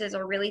in-home services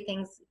are really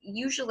things,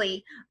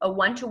 usually a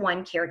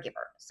one-to-one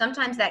caregiver.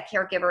 Sometimes that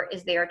caregiver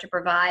is there to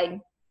provide,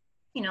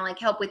 you know, like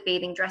help with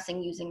bathing,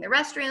 dressing, using the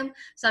restroom.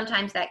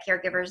 Sometimes that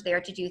caregiver is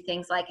there to do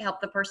things like help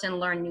the person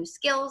learn new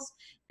skills,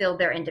 build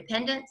their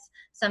independence.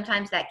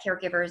 Sometimes that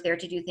caregiver is there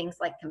to do things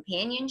like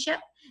companionship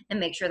and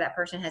make sure that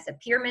person has a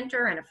peer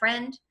mentor and a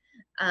friend.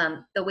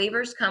 The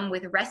waivers come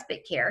with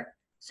respite care.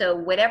 So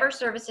whatever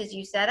services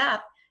you set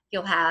up,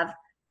 you'll have,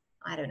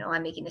 I don't know,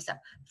 I'm making this up,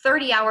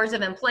 30 hours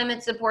of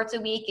employment supports a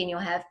week, and you'll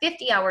have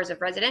 50 hours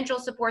of residential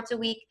supports a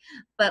week.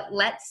 But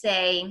let's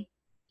say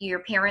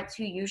your parents,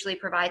 who usually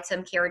provide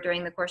some care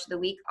during the course of the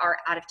week, are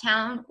out of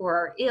town or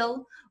are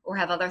ill or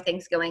have other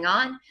things going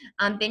on,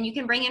 then you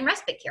can bring in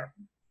respite care.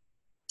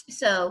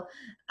 So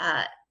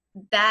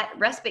that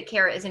respite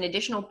care is an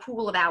additional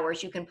pool of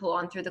hours you can pull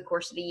on through the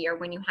course of the year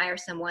when you hire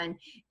someone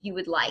you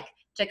would like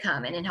to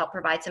come in and help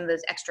provide some of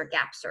those extra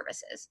gap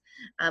services.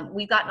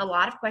 We've gotten a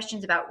lot of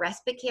questions about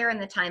respite care in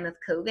the time of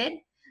COVID.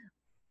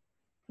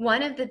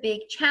 One of the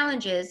big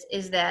challenges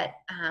is that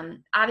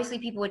obviously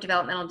people with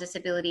developmental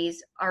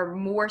disabilities are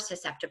more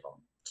susceptible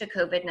to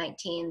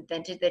COVID-19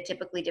 than to the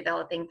typically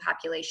developing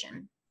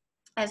population.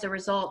 As a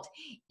result,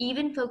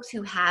 even folks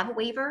who have a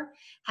waiver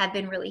have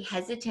been really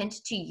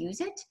hesitant to use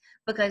it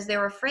because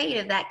they're afraid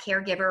of that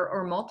caregiver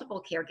or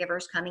multiple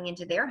caregivers coming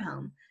into their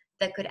home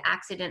that could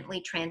accidentally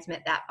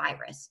transmit that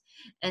virus.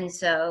 And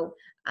so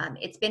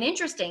it's been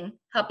interesting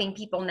helping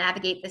people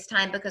navigate this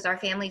time because our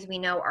families, we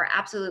know, are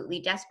absolutely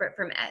desperate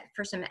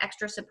for some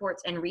extra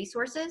supports and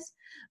resources,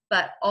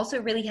 but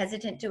also really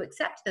hesitant to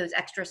accept those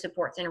extra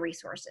supports and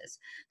resources.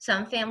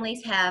 Some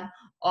families have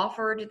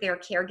offered their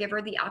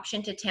caregiver the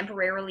option to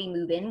temporarily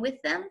move in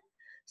with them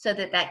so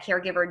that that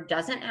caregiver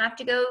doesn't have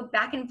to go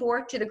back and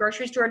forth to the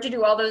grocery store to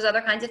do all those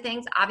other kinds of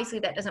things. Obviously,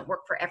 that doesn't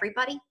work for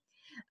everybody.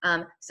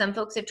 Some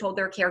folks have told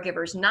their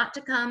caregivers not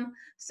to come.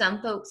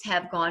 Some folks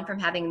have gone from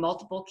having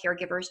multiple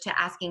caregivers to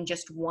asking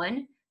just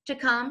one to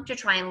come to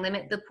try and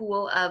limit the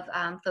pool of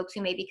folks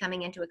who may be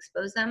coming in to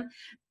expose them.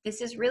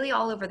 This is really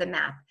all over the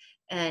map.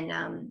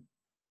 And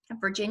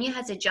Virginia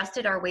has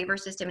adjusted our waiver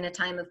system in a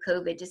time of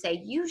COVID to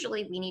say,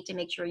 usually we need to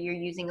make sure you're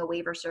using a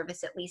waiver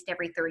service at least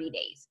every 30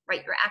 days,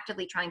 right? You're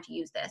actively trying to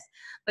use this.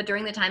 But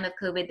during the time of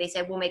COVID, they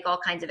said, we'll make all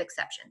kinds of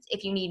exceptions.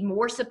 If you need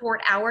more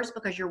support hours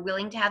because you're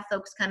willing to have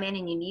folks come in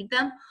and you need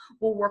them,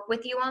 we'll work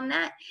with you on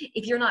that.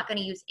 If you're not going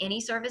to use any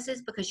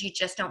services because you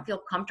just don't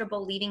feel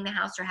comfortable leaving the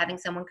house or having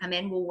someone come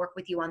in, we'll work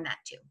with you on that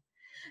too.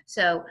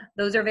 So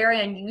those are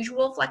very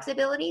unusual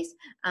flexibilities,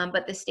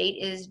 but the state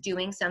is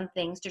doing some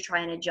things to try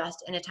and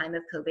adjust in a time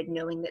of COVID,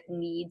 knowing that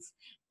needs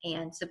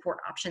and support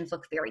options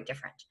look very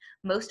different.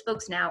 Most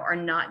folks now are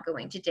not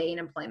going to day and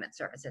employment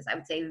services. I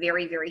would say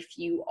very, very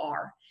few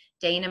are.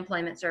 Day and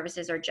employment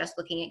services are just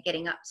looking at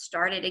getting up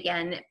started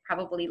again,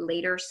 probably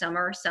later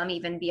summer, some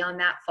even beyond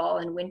that, fall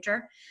and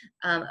winter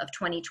of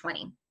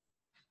 2020.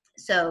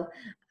 So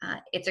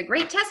it's a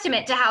great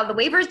testament to how the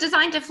waiver is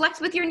designed to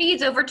flex with your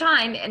needs over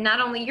time, and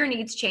not only your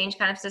needs change,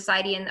 kind of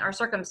society and our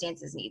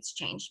circumstances needs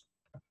change.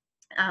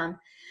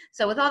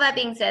 So with all that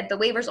being said, the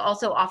waivers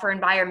also offer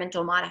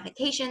environmental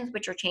modifications,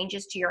 which are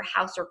changes to your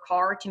house or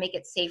car to make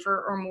it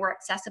safer or more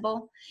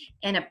accessible,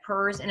 and a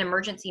PERS, an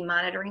emergency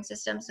monitoring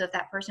system. So if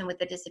that person with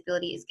a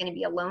disability is going to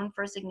be alone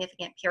for a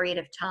significant period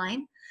of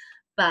time,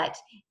 but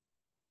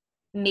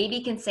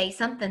maybe can say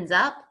something's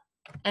up,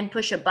 and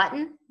push a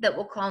button that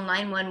will call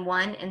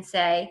 911 and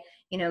say,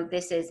 you know,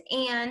 this is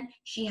Anne,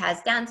 she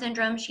has Down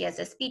syndrome, she has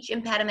a speech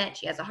impediment,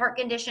 she has a heart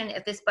condition.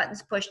 If this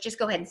button's pushed, just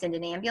go ahead and send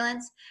an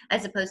ambulance,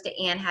 as opposed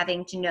to Anne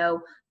having to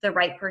know the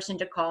right person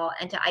to call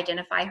and to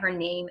identify her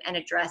name and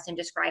address and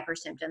describe her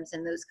symptoms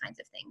and those kinds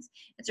of things.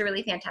 It's a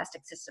really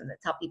fantastic system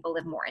that's helped people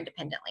live more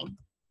independently.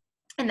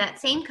 In that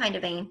same kind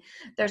of vein,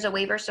 there's a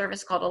waiver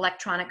service called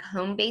electronic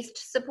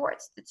home-based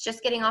supports that's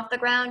just getting off the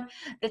ground.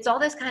 It's all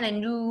this kind of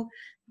new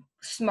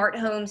smart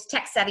homes,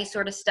 tech-savvy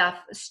sort of stuff,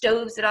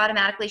 stoves that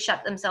automatically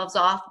shut themselves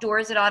off,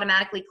 doors that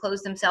automatically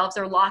close themselves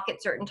or lock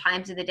at certain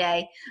times of the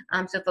day,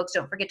 so folks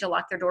don't forget to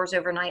lock their doors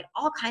overnight.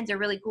 All kinds of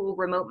really cool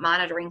remote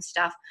monitoring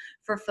stuff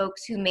for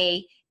folks who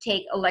may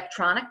take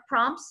electronic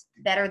prompts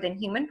better than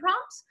human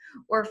prompts,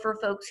 or for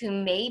folks who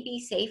may be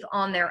safe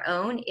on their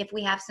own if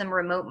we have some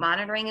remote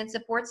monitoring and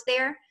supports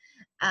there,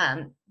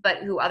 but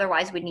who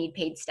otherwise would need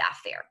paid staff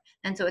there.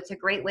 And so it's a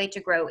great way to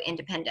grow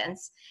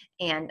independence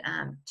and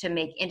to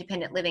make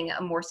independent living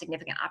a more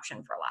significant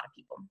option for a lot of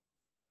people.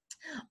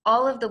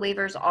 All of the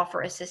waivers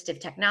offer assistive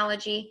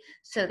technology.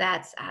 So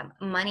that's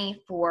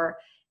money for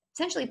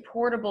essentially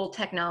portable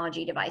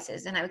technology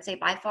devices. And I would say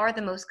by far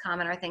the most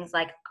common are things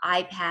like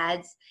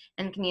iPads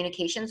and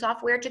communication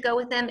software to go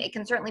with them. It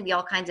can certainly be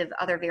all kinds of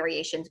other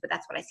variations, but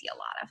that's what I see a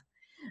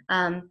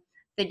lot of.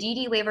 The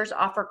DD waivers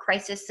offer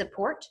crisis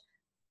support,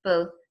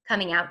 both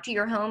coming out to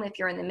your home if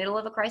you're in the middle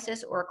of a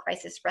crisis or a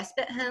crisis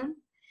respite home.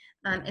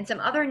 And some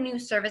other new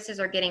services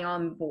are getting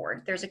on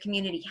board. There's a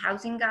community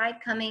housing guide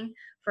coming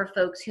for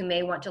folks who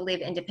may want to live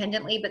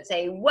independently but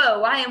say,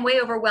 whoa, I am way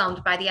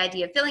overwhelmed by the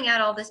idea of filling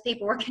out all this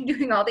paperwork and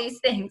doing all these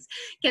things.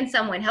 Can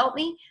someone help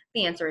me?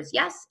 The answer is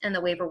yes, and the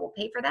waiver will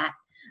pay for that.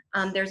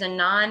 There's a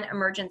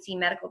non-emergency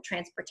medical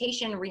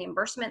transportation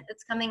reimbursement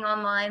that's coming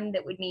online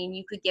that would mean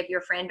you could give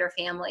your friend or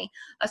family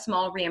a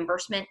small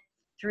reimbursement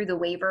through the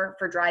waiver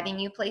for driving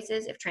you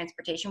places if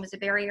transportation was a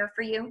barrier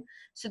for you.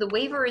 So the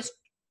waiver is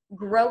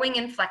growing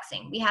and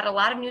flexing. We had a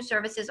lot of new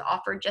services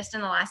offered just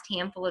in the last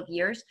handful of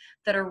years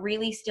that are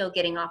really still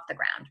getting off the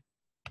ground.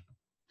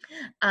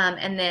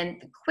 And then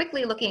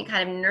quickly looking at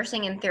kind of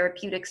nursing and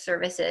therapeutic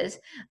services,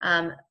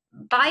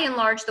 by and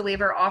large, the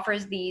waiver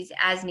offers these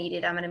as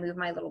needed. I'm going to move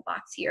my little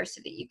box here so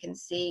that you can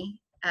see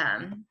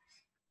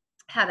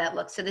how that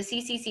looks. So the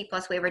CCC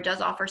Plus waiver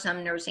does offer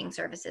some nursing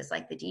services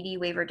like the DD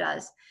waiver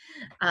does,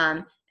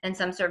 and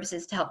some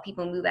services to help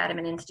people move out of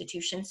an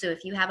institution. So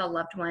if you have a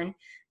loved one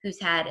who's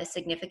had a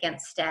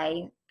significant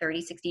stay,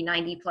 30, 60,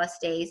 90 plus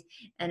days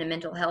in a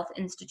mental health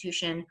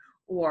institution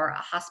or a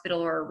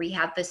hospital or a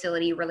rehab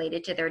facility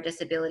related to their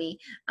disability,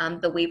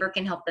 the waiver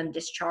can help them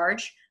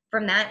discharge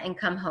from that and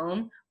come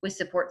home with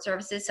support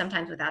services,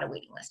 sometimes without a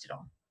waiting list at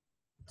all.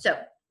 So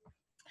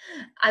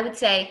I would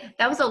say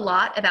that was a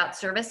lot about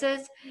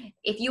services.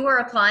 If you are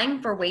applying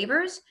for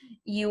waivers,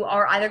 you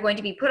are either going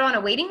to be put on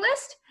a waiting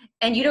list,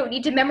 and you don't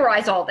need to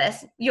memorize all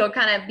this. You'll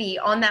kind of be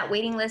on that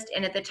waiting list,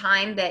 and at the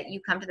time that you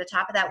come to the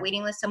top of that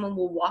waiting list, someone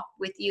will walk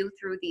with you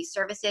through these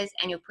services,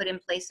 and you'll put in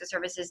place the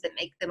services that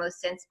make the most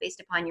sense based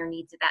upon your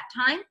needs at that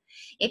time.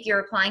 If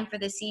you're applying for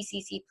the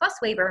CCC Plus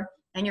waiver,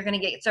 and you're going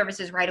to get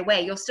services right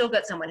away, you'll still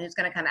get someone who's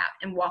going to come out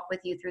and walk with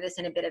you through this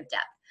in a bit of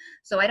depth.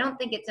 So I don't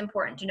think it's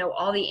important to know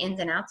all the ins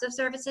and outs of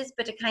services,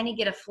 but to kind of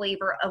get a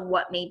flavor of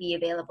what may be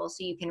available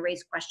so you can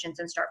raise questions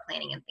and start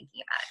planning and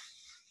thinking about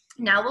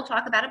it. Now we'll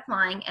talk about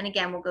applying, and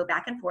again, we'll go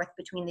back and forth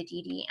between the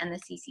DD and the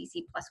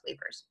CCC Plus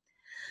waivers.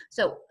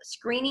 So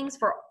screenings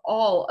for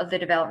all of the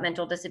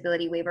developmental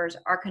disability waivers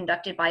are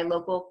conducted by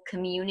local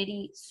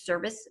community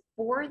service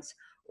boards,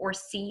 or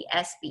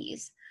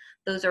CSBs.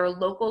 Those are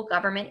local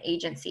government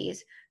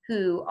agencies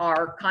who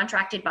are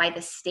contracted by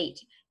the state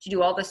to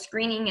do all the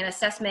screening and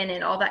assessment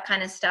and all that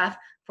kind of stuff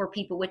for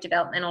people with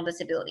developmental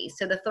disabilities.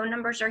 So the phone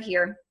numbers are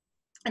here.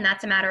 And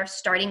that's a matter of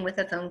starting with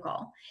a phone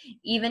call.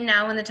 Even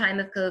now in the time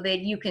of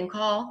COVID, you can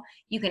call,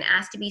 you can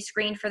ask to be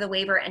screened for the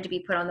waiver and to be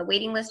put on the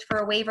waiting list for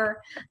a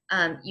waiver.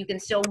 You can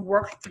still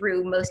work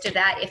through most of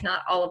that, if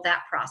not all of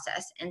that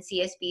process. And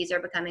CSBs are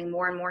becoming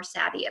more and more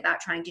savvy about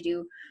trying to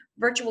do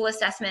virtual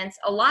assessments.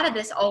 A lot of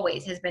this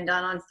always has been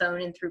done on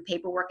phone and through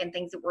paperwork and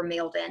things that were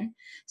mailed in.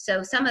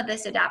 So some of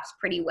this adapts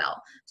pretty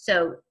well.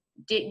 So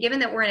given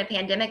that we're in a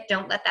pandemic,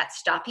 don't let that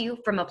stop you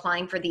from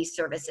applying for these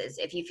services.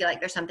 If you feel like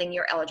there's something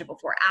you're eligible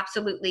for,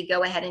 absolutely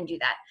go ahead and do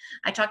that.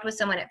 I talked with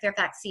someone at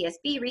Fairfax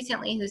CSB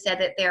recently who said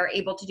that they're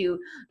able to do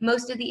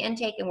most of the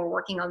intake and we're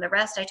working on the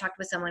rest. I talked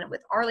with someone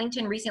with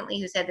Arlington recently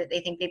who said that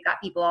they think they've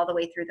got people all the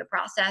way through the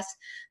process.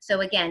 So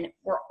again,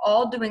 we're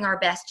all doing our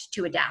best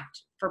to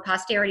adapt. For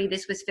posterity,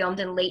 this was filmed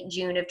in late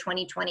June of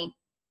 2020.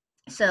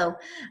 So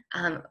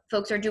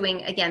folks are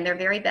doing, again, their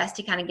very best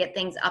to kind of get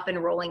things up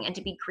and rolling and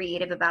to be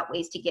creative about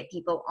ways to get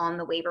people on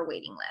the waiver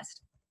waiting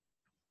list.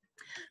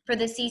 For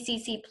the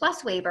CCC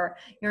Plus waiver,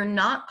 you're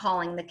not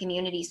calling the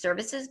Community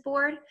Services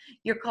Board,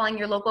 you're calling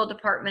your local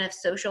Department of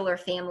Social or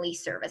Family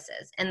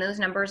Services, and those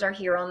numbers are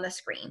here on the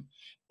screen.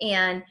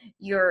 And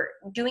you're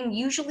doing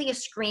usually a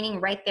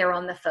screening right there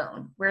on the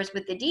phone. Whereas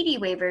with the DD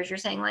waivers, you're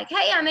saying like,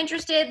 hey, I'm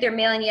interested, they're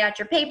mailing you out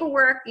your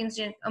paperwork,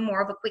 instant,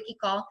 more of a quickie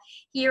call.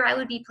 Here, I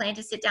would be planning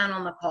to sit down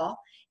on the call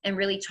and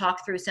really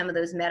talk through some of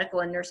those medical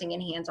and nursing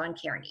and hands-on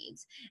care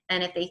needs.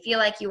 And if they feel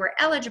like you are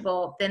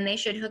eligible, then they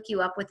should hook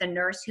you up with a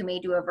nurse who may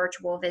do a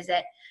virtual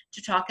visit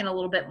to talk in a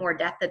little bit more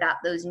depth about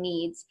those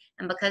needs.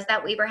 And because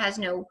that waiver has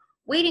no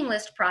waiting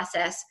list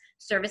process,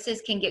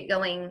 services can get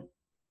going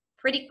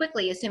pretty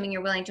quickly, assuming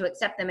you're willing to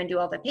accept them and do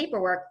all the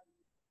paperwork.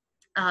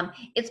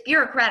 It's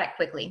bureaucratic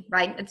quickly,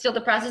 right? It's still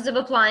the process of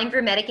applying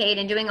for Medicaid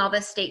and doing all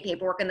the state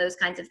paperwork and those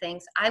kinds of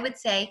things. I would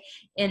say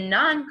in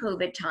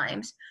non-COVID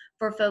times,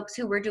 for folks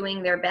who were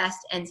doing their best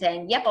and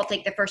saying, yep, I'll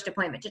take the first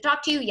appointment to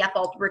talk to you. Yep,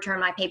 I'll return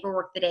my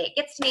paperwork the day it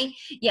gets to me.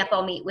 Yep,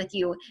 I'll meet with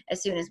you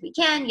as soon as we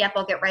can. Yep,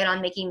 I'll get right on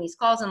making these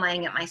calls and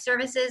lining up my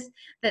services.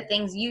 That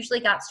things usually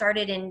got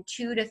started in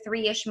 2 to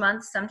 3-ish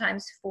months,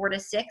 sometimes 4 to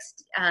 6,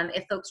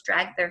 if folks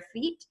dragged their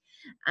feet.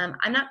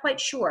 I'm not quite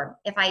sure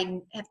if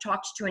I have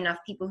talked to enough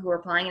people who are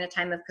applying in a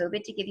time of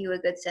COVID to give you a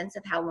good sense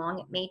of how long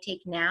it may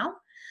take now.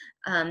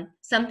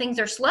 Some things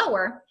are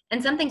slower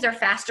and some things are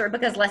faster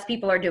because less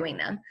people are doing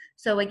them.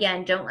 So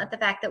again, don't let the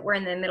fact that we're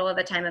in the middle of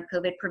a time of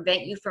COVID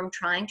prevent you from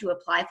trying to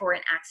apply for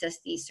and access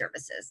these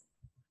services.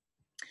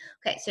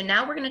 Okay, so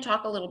now we're going to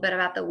talk a little bit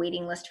about the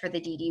waiting list for the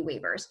DD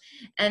waivers.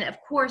 And of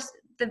course,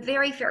 the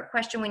very fair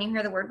question when you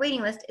hear the word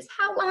waiting list is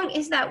how long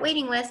is that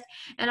waiting list?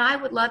 And I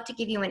would love to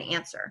give you an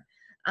answer.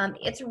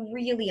 It's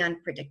really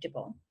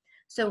unpredictable.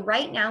 So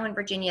right now in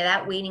Virginia,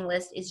 that waiting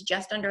list is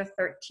just under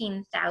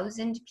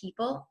 13,000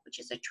 people, which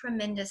is a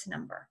tremendous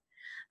number.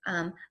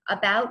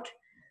 About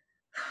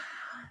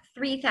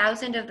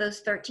 3,000 of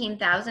those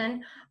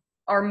 13,000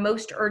 are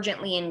most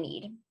urgently in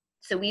need.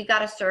 So we've got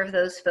to serve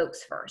those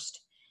folks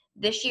first.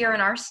 This year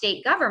in our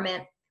state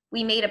government,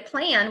 we made a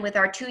plan with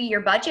our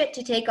 2-year budget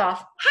to take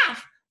off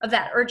half of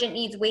that urgent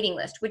needs waiting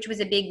list, which was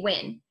a big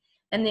win.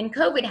 And then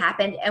COVID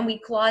happened and we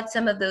clawed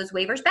some of those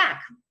waivers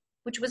back,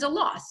 which was a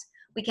loss.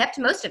 We kept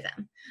most of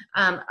them.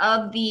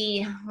 Of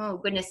the,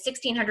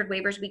 1,600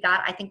 waivers we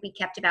got, I think we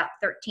kept about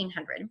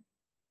 1,300.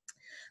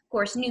 Of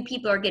course, new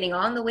people are getting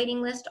on the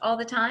waiting list all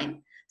the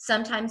time.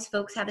 Sometimes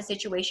folks have a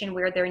situation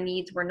where their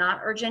needs were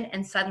not urgent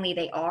and suddenly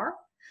they are.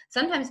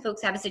 Sometimes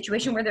folks have a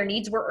situation where their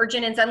needs were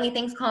urgent and suddenly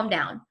things calm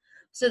down.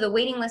 So the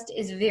waiting list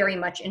is very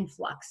much in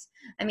flux.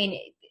 I mean,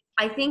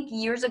 I think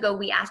years ago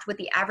we asked what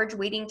the average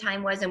waiting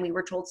time was and we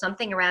were told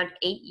something around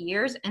 8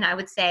 years, and I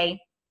would say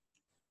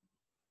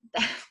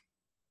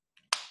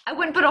I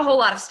wouldn't put a whole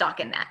lot of stock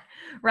in that,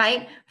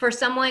 right? For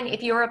someone,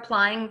 if you're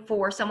applying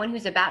for someone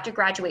who's about to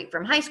graduate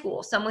from high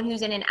school, someone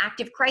who's in an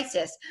active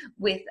crisis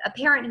with a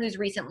parent who's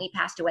recently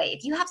passed away,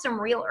 if you have some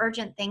real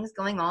urgent things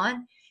going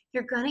on,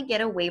 you're going to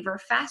get a waiver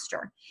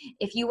faster.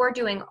 If you are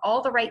doing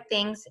all the right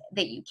things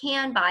that you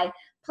can by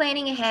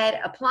planning ahead,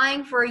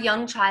 applying for a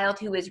young child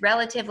who is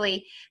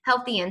relatively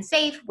healthy and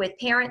safe with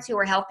parents who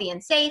are healthy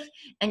and safe,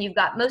 and you've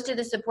got most of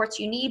the supports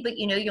you need, but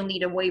you know you'll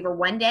need a waiver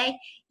one day,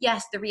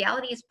 yes, the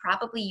reality is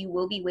probably you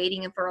will be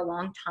waiting for a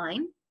long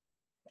time,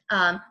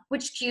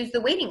 which skews the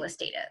waiting list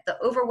data.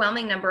 The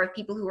overwhelming number of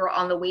people who are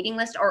on the waiting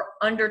list are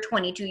under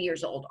 22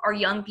 years old, are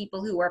young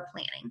people who are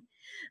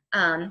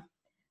planning.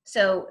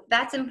 So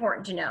that's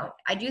important to know.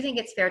 I do think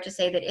it's fair to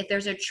say that if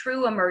there's a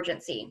true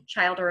emergency,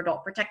 child or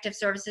adult protective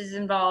services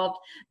involved,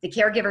 the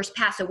caregivers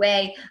pass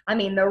away, I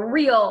mean, the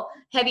real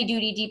heavy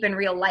duty, deep in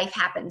real life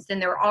happens, then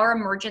there are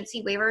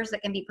emergency waivers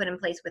that can be put in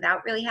place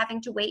without really having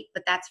to wait,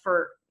 but that's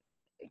for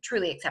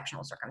truly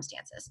exceptional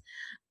circumstances.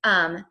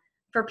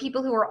 For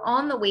people who are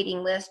on the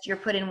waiting list, you're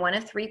put in one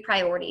of three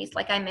priorities.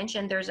 Like I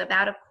mentioned, there's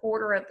about a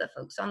quarter of the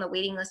folks on the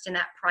waiting list in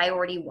that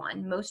priority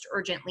one, most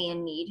urgently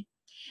in need.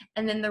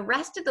 And then the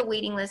rest of the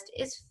waiting list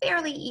is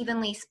fairly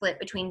evenly split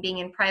between being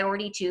in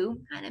priority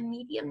 2, kind of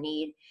medium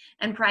need,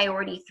 and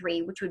priority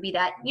 3, which would be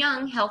that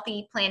young,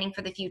 healthy, planning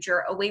for the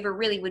future. A waiver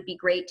really would be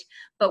great,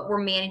 but we're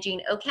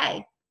managing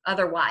okay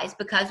otherwise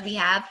because we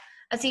have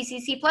a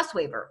CCC plus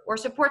waiver or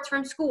supports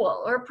from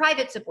school or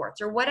private supports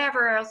or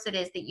whatever else it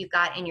is that you've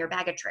got in your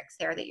bag of tricks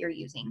there that you're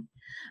using.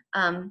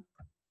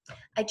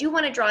 I do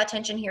want to draw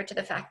attention here to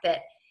the fact that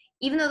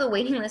even though the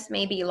waiting list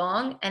may be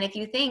long, and if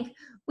you think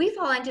we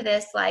fall into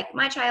this, like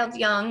my child's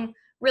young,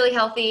 really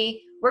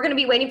healthy, we're going to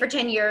be waiting for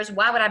 10 years,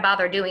 why would I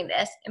bother doing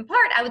this? In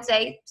part, I would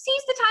say,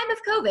 seize the time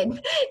of COVID.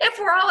 If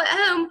we're all at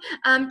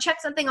home,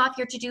 check something off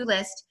your to-do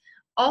list.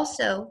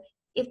 Also,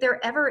 if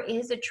there ever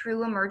is a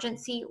true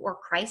emergency or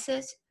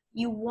crisis,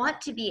 you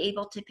want to be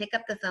able to pick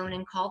up the phone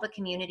and call the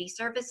community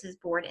services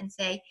board and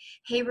say,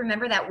 hey,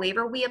 remember that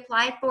waiver we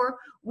applied for?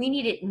 We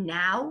need it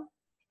now,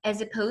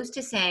 as opposed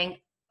to saying,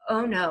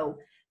 oh no,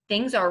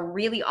 things are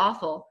really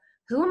awful.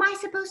 Who am I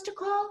supposed to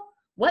call?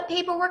 What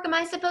paperwork am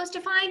I supposed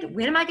to find?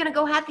 When am I going to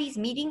go have these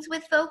meetings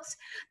with folks?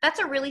 That's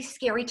a really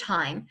scary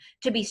time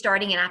to be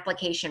starting an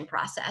application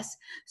process.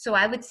 So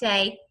I would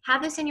say,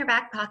 have this in your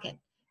back pocket.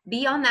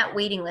 Be on that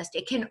waiting list.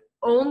 It can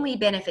only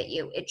benefit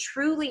you. It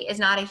truly is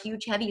not a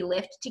huge, heavy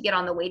lift to get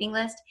on the waiting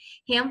list.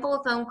 Handful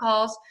of phone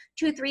calls,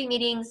 2-3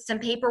 meetings, some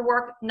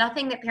paperwork,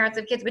 nothing that parents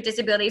of kids with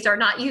disabilities are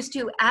not used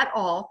to at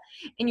all.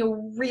 And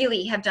you'll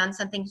really have done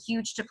something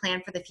huge to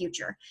plan for the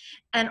future.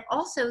 And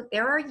also,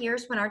 there are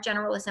years when our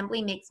General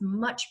Assembly makes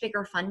much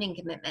bigger funding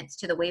commitments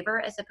to the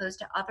waiver as opposed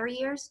to other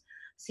years.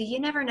 So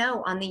you never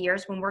know on the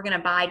years when we're going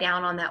to buy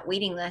down on that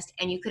waiting list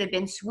and you could have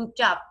been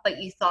swooped up,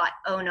 but you thought,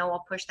 oh no,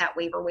 I'll push that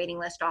waiver waiting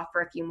list off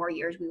for a few more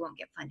years. We won't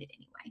get funded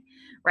anyway,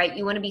 right?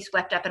 You want to be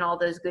swept up in all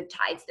those good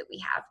tides that we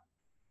have.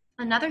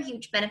 Another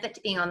huge benefit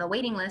to being on the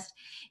waiting list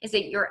is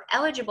that you're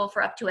eligible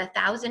for up to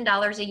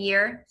 $1,000 a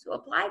year. So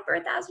apply for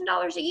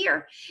 $1,000 a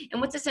year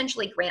and what's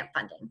essentially grant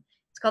funding.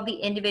 It's called the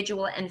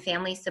Individual and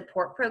Family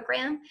Support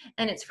Program,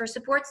 and it's for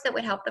supports that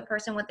would help the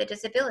person with a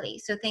disability.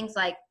 So things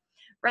like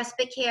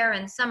respite care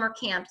and summer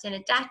camps and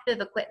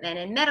adaptive equipment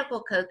and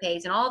medical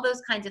copays and all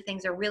those kinds of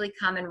things are really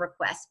common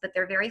requests, but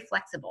they're very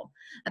flexible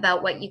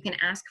about what you can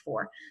ask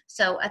for.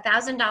 So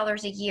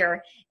 $1,000 a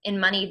year in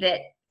money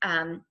that,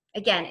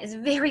 again, is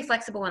very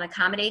flexible and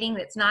accommodating,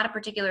 that's not a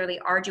particularly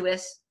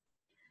arduous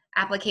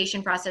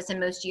application process in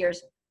most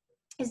years,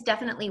 is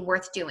definitely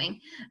worth doing.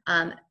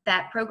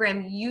 That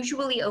program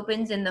usually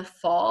opens in the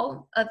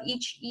fall of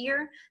each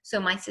year. So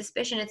my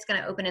suspicion it's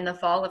going to open in the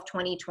fall of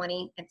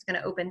 2020. It's going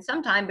to open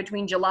sometime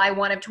between July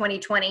 1 of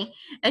 2020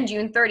 and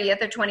June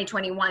 30th of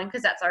 2021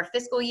 because that's our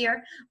fiscal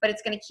year, but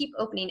it's going to keep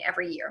opening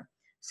every year.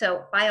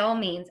 So by all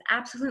means,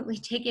 absolutely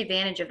take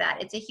advantage of that.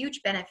 It's a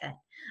huge benefit.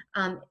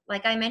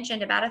 Like I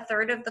mentioned, about a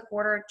third of the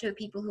quarter to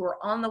people who are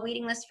on the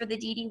waiting list for the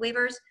DD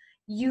waivers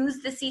use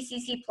the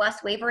CCC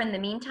plus waiver in the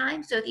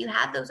meantime. So if you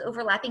have those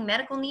overlapping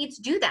medical needs,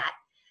 do that.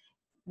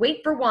 Wait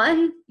for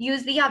one,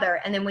 use the other.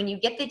 And then when you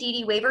get the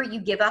DD waiver, you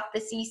give up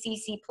the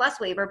CCC plus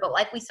waiver. But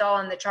like we saw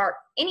on the chart,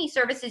 any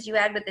services you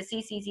add with the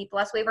CCC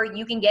plus waiver,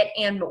 you can get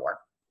and more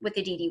with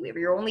the DD waiver.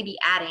 You'll only be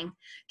adding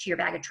to your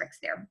bag of tricks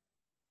there.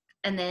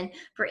 And then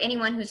for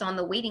anyone who's on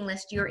the waiting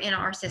list, you're in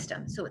our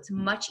system. So it's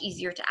much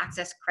easier to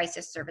access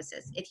crisis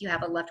services if you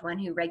have a loved one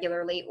who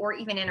regularly or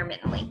even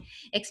intermittently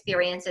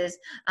experiences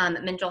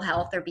mental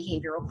health or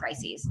behavioral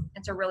crises.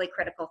 It's a really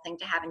critical thing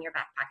to have in your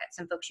back pocket,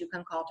 some folks you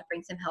can call to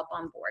bring some help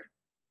on board.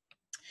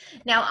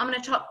 Now, I'm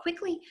going to talk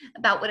quickly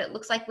about what it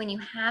looks like when you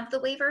have the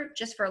waiver,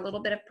 just for a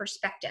little bit of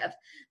perspective.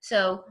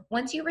 So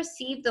once you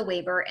receive the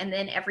waiver, and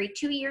then every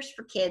 2 years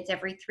for kids,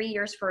 every 3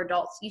 years for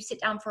adults, you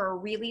sit down for a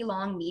really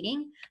long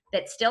meeting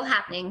that's still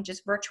happening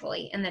just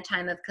virtually in the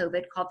time of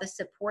COVID, called the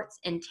Supports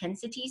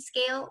Intensity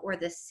Scale, or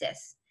the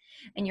SIS.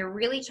 And you're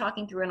really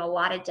talking through in a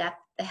lot of depth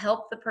the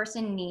help the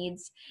person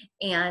needs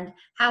and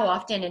how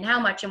often and how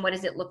much and what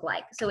does it look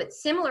like. So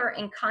it's similar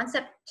in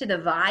concept to the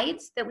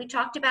VIDES that we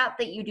talked about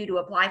that you do to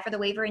apply for the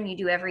waiver and you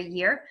do every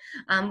year,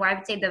 where I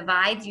would say the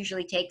VIDES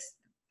usually takes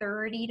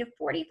 30 to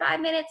 45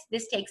 minutes.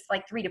 This takes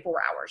like 3 to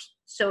 4 hours.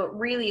 So it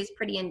really is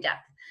pretty in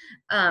depth.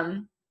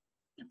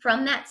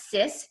 From that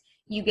SIS,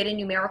 you get a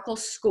numerical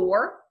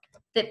score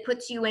that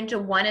puts you into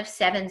one of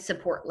 7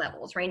 support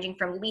levels, ranging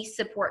from least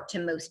support to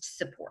most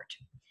support.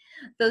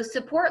 Those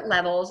support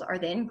levels are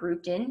then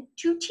grouped in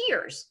 2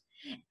 tiers.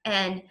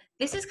 And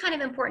this is kind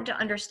of important to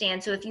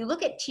understand. So if you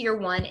look at tier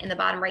 1 in the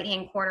bottom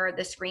right-hand corner of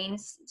the screen,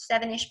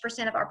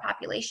 7-ish% of our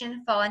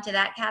population fall into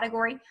that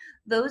category.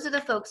 Those are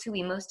the folks who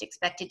we most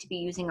expected to be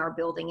using our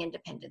building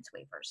independence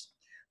waivers.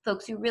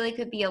 Folks who really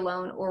could be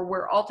alone or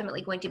were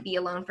ultimately going to be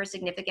alone for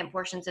significant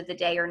portions of the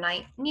day or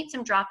night, need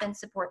some drop-in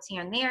supports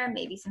here and there,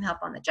 maybe some help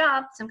on the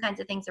job, some kinds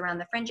of things around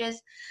the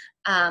fringes,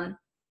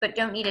 but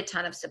don't need a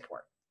ton of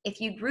support. If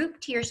you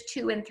group tiers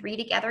 2 and 3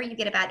 together, you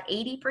get about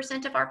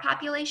 80% of our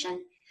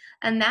population.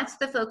 And that's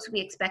the folks we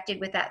expected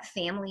with that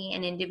family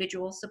and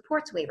individual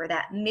supports waiver,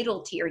 that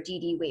middle tier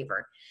DD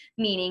waiver,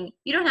 meaning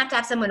you don't have to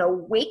have someone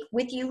awake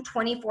with you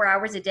 24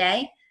 hours a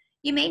day.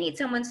 You may need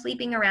someone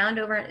sleeping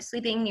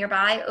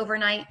nearby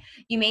overnight.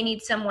 You may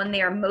need someone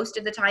there most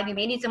of the time. You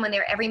may need someone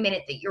there every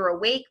minute that you're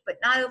awake, but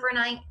not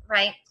overnight,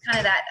 right? Kind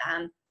of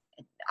that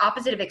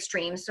opposite of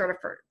extremes sort of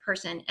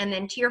person. And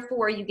then tier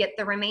 4, you get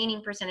the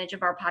remaining percentage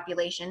of our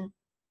population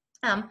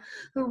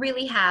who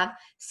really have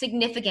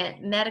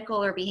significant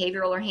medical or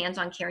behavioral or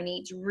hands-on care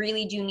needs,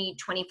 really do need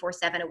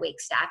 24/7 awake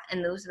staff,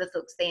 and those are the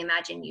folks they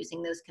imagine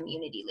using those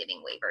community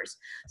living waivers.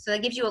 So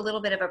that gives you a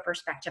little bit of a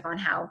perspective on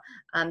how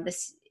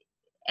this,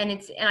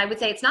 and I would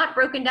say it's not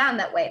broken down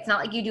that way. It's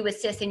not like you do a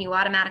CIS and you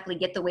automatically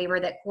get the waiver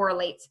that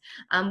correlates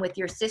with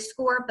your CIS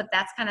score, but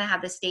that's kind of how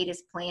the state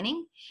is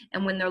planning.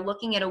 And when they're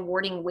looking at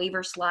awarding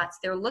waiver slots,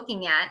 they're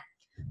looking at,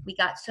 we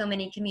got so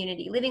many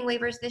community living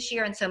waivers this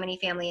year and so many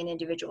family and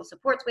individual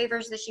supports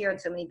waivers this year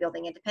and so many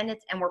building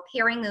independence, and we're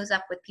pairing those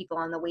up with people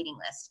on the waiting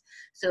list.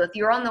 So if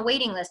you're on the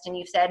waiting list and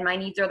you've said my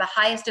needs are the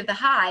highest of the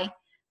high,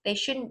 they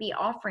shouldn't be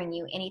offering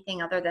you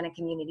anything other than a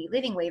community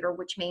living waiver,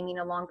 which may mean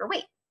a longer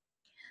wait.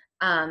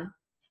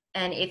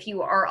 And if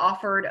you are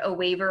offered a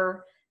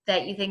waiver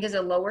that you think is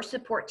a lower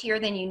support tier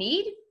than you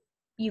need,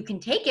 you can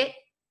take it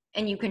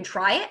and you can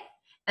try it,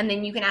 and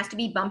then you can ask to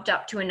be bumped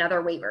up to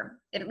another waiver.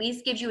 It at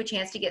least gives you a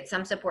chance to get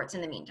some supports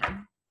in the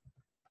meantime.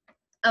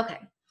 Okay,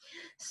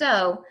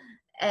 so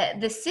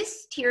the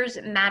CIS tiers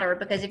matter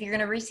because if you're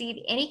gonna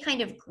receive any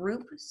kind of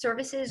group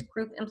services,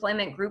 group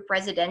employment, group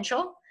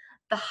residential,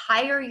 the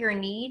higher your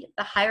need,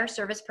 the higher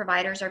service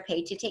providers are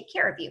paid to take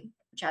care of you,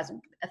 which has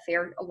a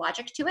fair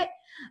logic to it.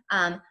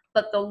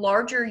 But the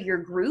larger your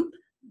group,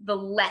 the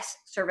less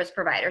service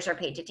providers are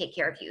paid to take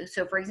care of you.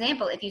 So for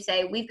example, if you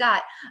say we've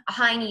got a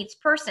high needs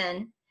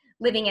person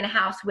living in a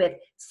house with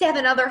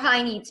 7 other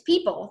high needs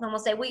people, then we'll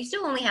say, well, you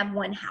still only have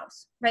 1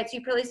 house, right? So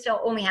you probably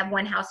still only have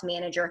 1 house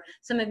manager.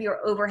 Some of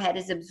your overhead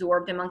is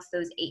absorbed amongst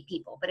those 8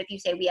 people. But if you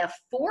say we have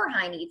 4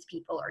 high needs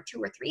people or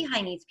 2 or 3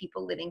 high needs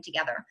people living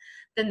together,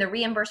 then the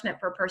reimbursement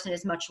per person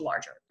is much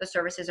larger. The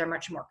services are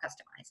much more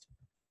customized.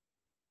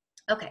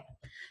 Okay,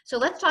 so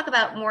let's talk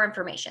about more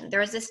information.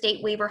 There is a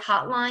state waiver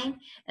hotline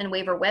and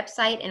waiver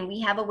website, and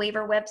we have a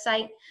waiver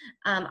website.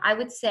 I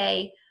would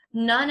say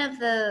none of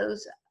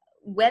those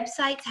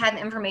websites have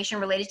information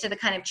related to the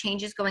kind of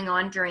changes going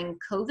on during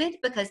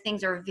COVID because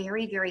things are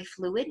very, very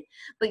fluid,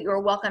 but you're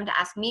welcome to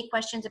ask me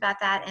questions about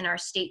that, and our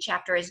state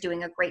chapter is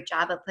doing a great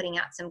job of putting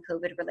out some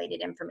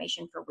COVID-related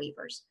information for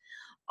waivers.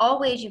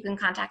 Always, you can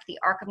contact the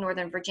ARC of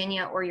Northern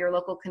Virginia or your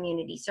local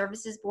community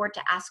services board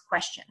to ask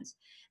questions.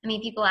 I mean,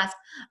 people ask,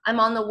 I'm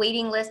on the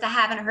waiting list, I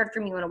haven't heard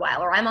from you in a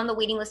while, or I'm on the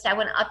waiting list, I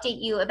want to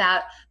update you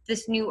about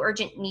this new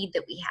urgent need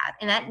that we have.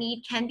 And that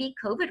need can be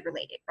COVID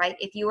related, right?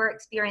 If you are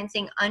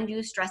experiencing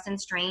undue stress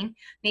and strain,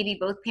 maybe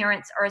both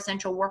parents are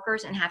essential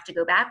workers and have to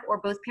go back, or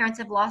both parents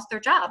have lost their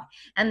job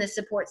and the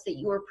supports that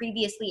you were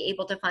previously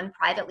able to fund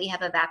privately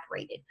have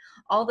evaporated.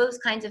 All those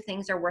kinds of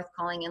things are worth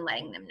calling and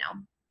letting them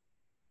know.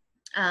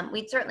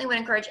 We certainly would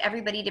encourage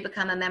everybody to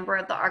become a member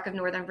of the ARC of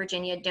Northern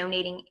Virginia.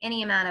 Donating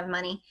any amount of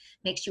money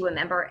makes you a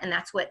member, and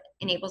that's what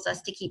enables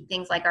us to keep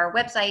things like our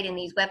website and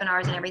these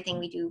webinars and everything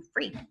we do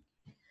free.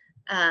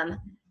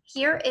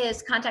 Here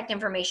is contact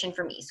information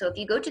for me. So if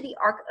you go to the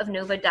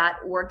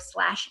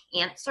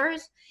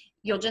arcofnova.org/answers,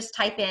 you'll just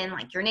type in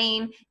like your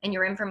name and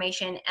your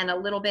information and a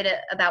little bit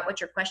about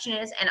what your question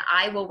is, and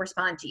I will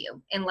respond to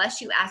you. Unless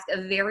you ask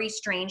a very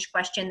strange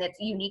question that's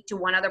unique to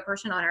one other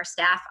person on our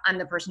staff, I'm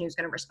the person who's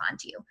going to respond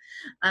to you.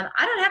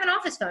 I don't have an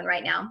office phone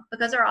right now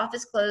because our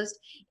office closed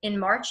in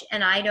March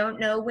and I don't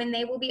know when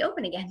they will be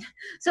open again.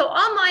 So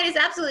online is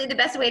absolutely the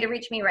best way to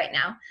reach me right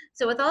now.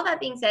 So with all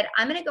that being said,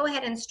 I'm going to go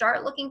ahead and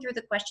start looking through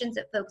the questions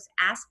that folks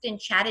asked and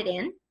chatted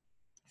in.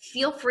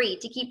 Feel free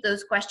to keep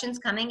those questions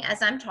coming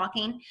as I'm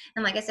talking.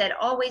 And like I said,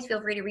 always feel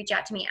free to reach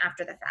out to me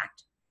after the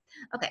fact.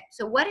 Okay,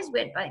 so what is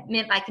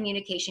meant by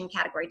communication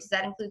category? Does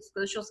that include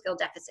social skill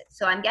deficits?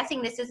 So I'm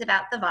guessing this is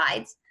about the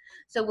VIDEs.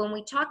 So when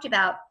we talked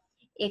about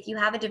if you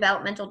have a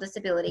developmental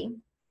disability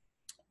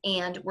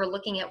and we're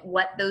looking at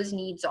what those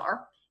needs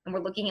are, and we're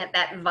looking at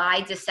that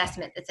VIDEs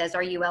assessment that says,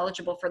 are you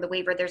eligible for the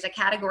waiver? There's a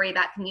category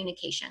about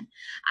communication.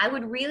 I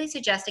would really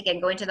suggest,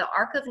 again, going to the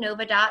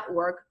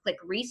arcofnova.org, click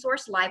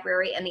Resource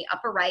Library, and the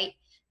upper right,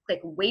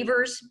 click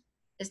Waivers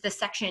is the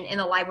section in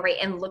the library,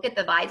 and look at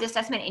the VIDEs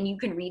assessment, and you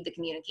can read the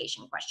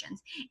communication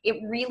questions.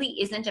 It really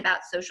isn't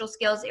about social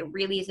skills. It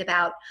really is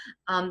about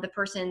the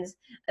person's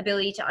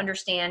ability to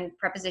understand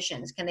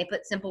prepositions. Can they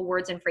put simple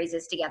words and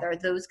phrases together?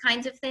 Those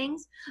kinds of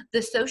things.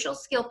 The social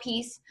skill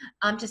piece,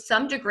 to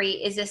some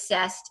degree, is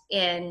assessed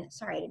in,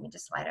 sorry, I didn't mean to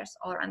slide us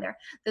all around there.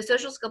 The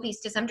social skill piece,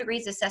 to some degree,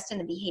 is assessed in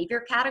the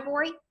behavior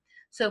category.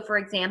 So, for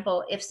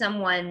example, if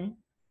someone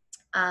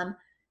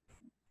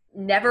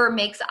never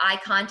makes eye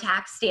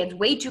contact, stands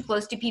way too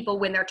close to people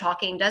when they're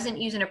talking, doesn't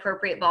use an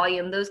appropriate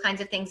volume, those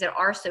kinds of things that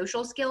are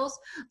social skills,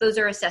 those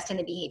are assessed in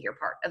the behavior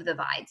part of the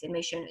VIDEs, and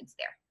make sure it's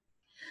there.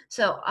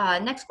 So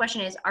next question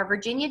is, are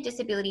Virginia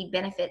disability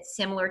benefits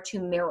similar to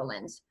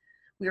Maryland's?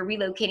 We are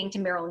relocating to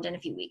Maryland in a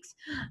few weeks.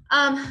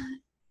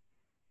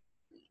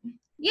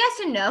 Yes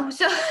and no.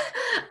 So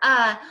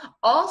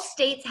all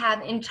states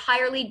have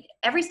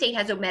every state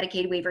has a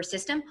Medicaid waiver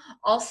system.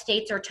 All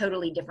states are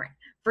totally different.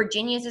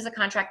 Virginia's is a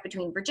contract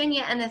between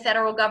Virginia and the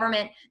federal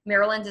government.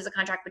 Maryland's is a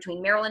contract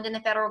between Maryland and the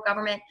federal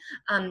government.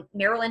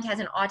 Maryland has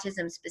an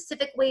autism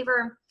specific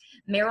waiver.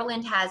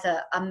 Maryland has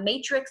a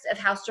matrix of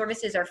how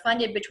services are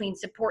funded between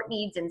support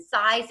needs and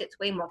size. It's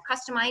way more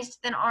customized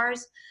than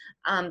ours.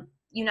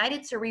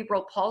 United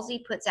Cerebral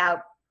Palsy puts out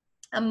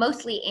a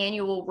mostly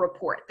annual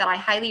report that I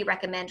highly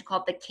recommend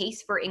called The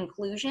Case for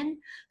Inclusion.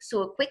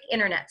 So a quick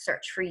internet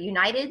search for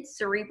United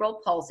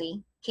Cerebral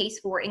Palsy Case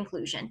for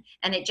Inclusion,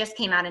 and it just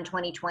came out in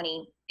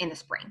 2020 in the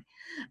spring.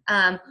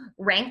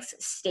 Ranks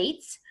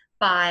states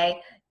by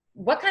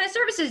what kind of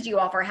services do you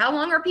offer? How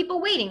long are people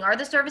waiting? Are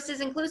the services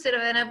inclusive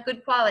and of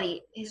good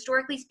quality?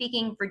 Historically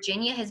speaking,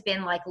 Virginia has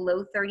been like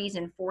low 30s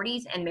and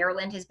 40s, and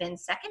Maryland has been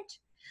second.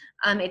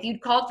 If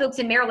you'd called folks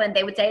in Maryland,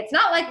 they would say, it's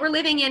not like we're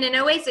living in an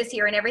oasis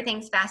here and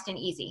everything's fast and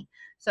easy.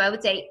 So I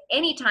would say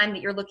anytime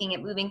that you're looking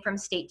at moving from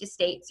state to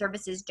state,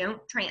 services don't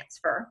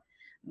transfer.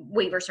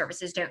 Waiver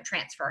services don't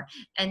transfer.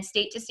 And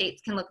state to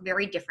states can look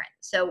very different.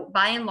 So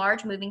by and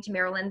large, moving to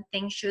Maryland,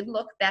 things should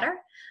look better.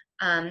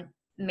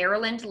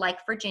 Maryland,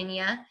 like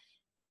Virginia,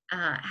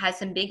 has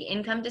some big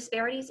income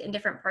disparities in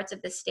different parts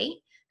of the state.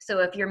 So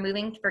if you're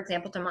moving, for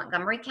example, to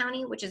Montgomery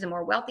County, which is a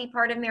more wealthy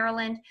part of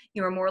Maryland,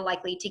 you are more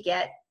likely to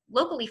get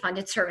locally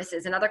funded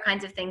services and other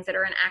kinds of things that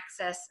are in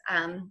access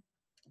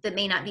that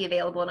may not be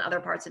available in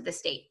other parts of the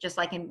state. Just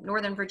like in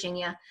Northern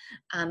Virginia,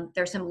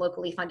 there's some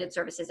locally funded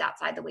services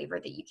outside the waiver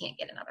that you can't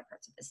get in other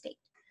parts of the state.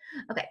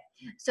 Okay,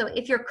 so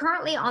if you're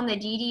currently on the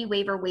DD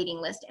waiver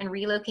waiting list and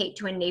relocate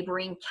to a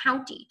neighboring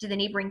county, do the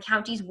neighboring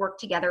counties work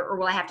together, or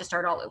will I have to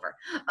start all over?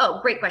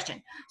 Oh, great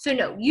question. So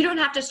no, you don't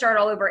have to start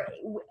all over.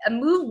 A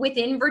move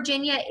within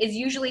Virginia is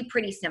usually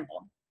pretty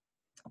simple.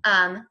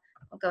 I'll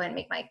go ahead and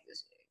make my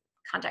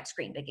contact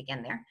screen big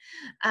again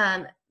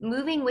there.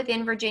 Moving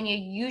within Virginia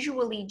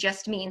usually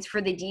just means for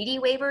the DD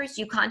waivers,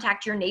 you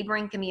contact your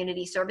neighboring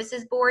community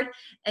services board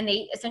and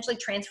they essentially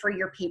transfer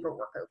your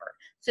paperwork over.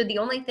 So the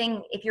only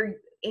thing, if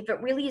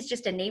it really is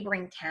just a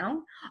neighboring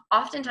town,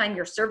 oftentimes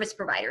your service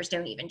providers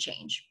don't even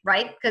change,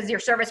 right? Because your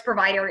service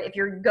provider, if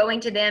you're going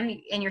to them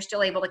and you're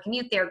still able to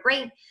commute there,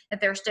 great.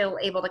 If they're still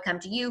able to come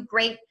to you,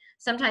 great.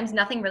 Sometimes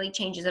nothing really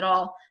changes at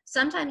all.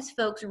 Sometimes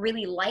folks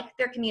really like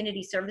their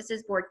community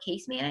services board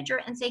case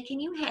manager and say, can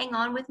you hang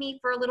on with me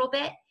for a little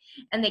bit?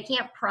 And they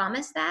can't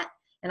promise that,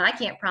 and I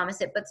can't promise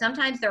it, but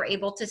sometimes they're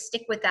able to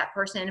stick with that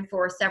person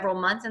for several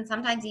months and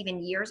sometimes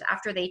even years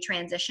after they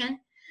transition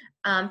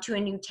to a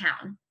new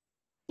town.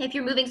 If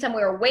you're moving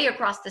somewhere way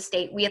across the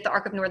state, we at the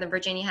Arc of Northern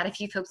Virginia had a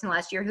few folks in the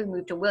last year who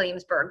moved to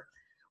Williamsburg.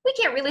 We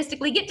can't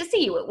realistically get to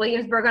see you at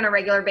Williamsburg on a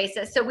regular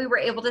basis, so we were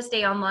able to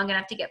stay on long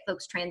enough to get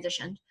folks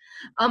transitioned.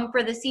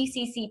 For the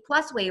CCC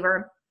Plus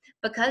waiver,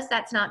 because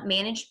that's not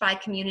managed by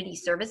community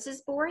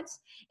services boards,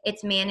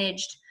 it's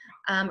managed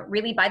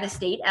really by the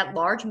state at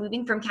large.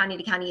 Moving from county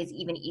to county is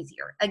even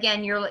easier.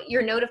 Again,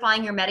 you're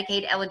notifying your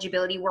Medicaid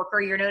eligibility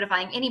worker, you're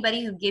notifying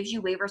anybody who gives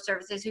you waiver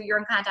services, who you're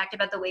in contact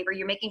about the waiver,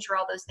 you're making sure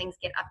all those things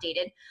get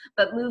updated.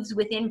 But moves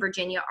within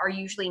Virginia are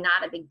usually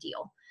not a big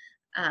deal,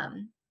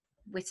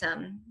 with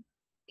some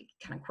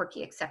kind of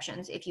quirky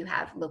exceptions if you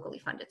have locally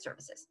funded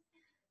services.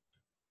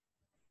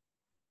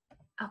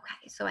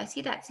 Okay, so I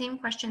see that same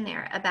question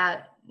there about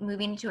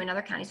moving to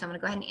another county, so I'm gonna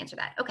go ahead and answer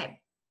that. Okay,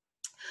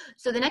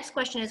 so the next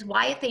question is,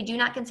 why, if they do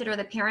not consider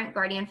the parent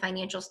guardian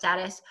financial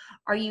status,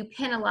 are you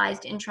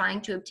penalized in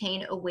trying to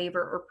obtain a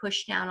waiver or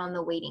pushed down on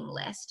the waiting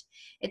list?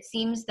 It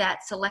seems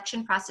that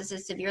selection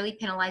processes severely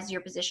penalize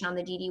your position on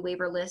the DD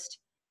waiver list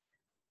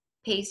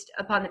based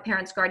upon the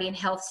parent's guardian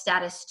health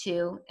status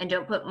too, and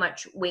don't put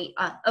much weight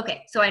on.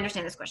 Okay, so I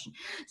understand this question.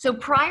 So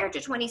prior to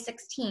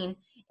 2016,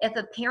 if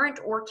a parent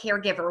or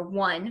caregiver,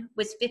 one,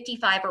 was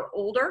 55 or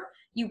older,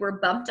 you were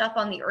bumped up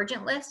on the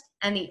urgent list,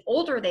 and the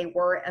older they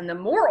were and the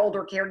more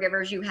older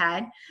caregivers you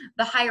had,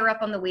 the higher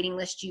up on the waiting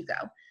list you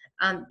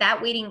go.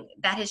 That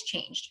has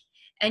changed.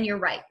 And you're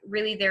right,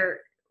 really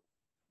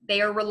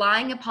they are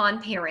relying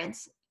upon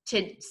parents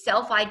to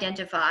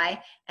self-identify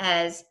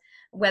as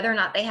whether or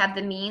not they have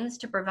the means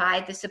to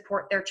provide the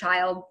support their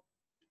child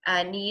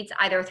needs,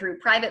 either through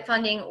private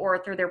funding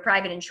or through their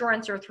private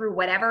insurance or through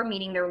whatever,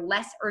 meaning they're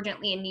less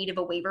urgently in need of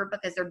a waiver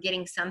because they're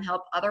getting some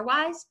help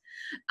otherwise,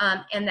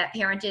 and that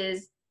parent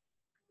is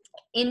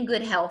in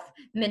good health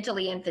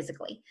mentally and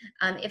physically.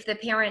 If the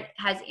parent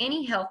has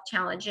any health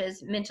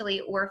challenges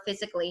mentally or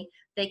physically,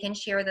 they can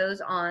share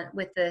those on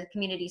with the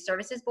community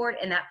services board,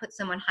 and that puts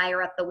someone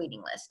higher up the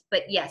waiting list.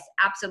 But yes,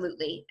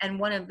 absolutely. And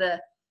one of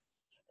the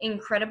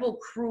incredible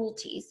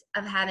cruelties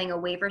of having a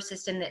waiver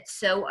system that's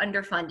so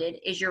underfunded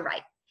is, you're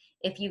right,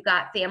 if you've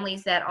got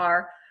families that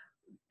are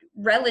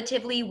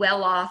relatively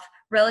well off,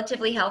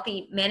 relatively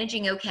healthy,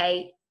 managing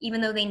okay, even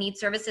though they need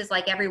services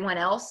like everyone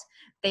else,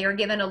 they are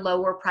given a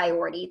lower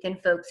priority than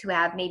folks who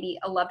have maybe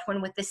a loved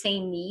one with the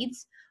same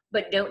needs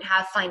but don't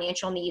have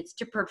financial needs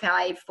to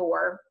provide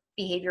for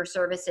behavior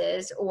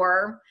services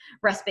or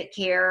respite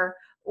care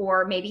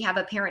or maybe have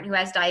a parent who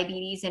has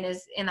diabetes and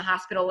is in the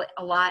hospital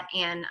a lot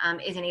and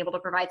isn't able to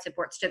provide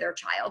supports to their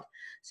child.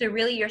 So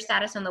really your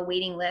status on the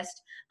waiting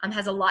list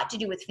has a lot to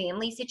do with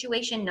family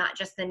situation, not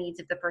just the needs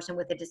of the person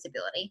with a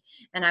disability.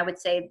 And I would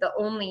say the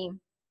only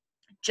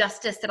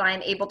justice that I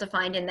am able to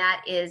find in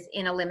that is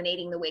in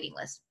eliminating the waiting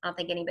list. I don't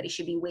think anybody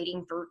should be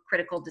waiting for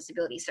critical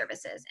disability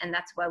services. And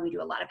that's why we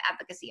do a lot of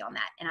advocacy on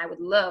that. And I would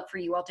love for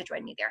you all to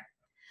join me there.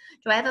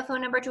 Do I have a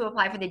phone number to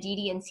apply for the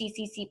DD and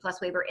CCC plus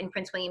waiver in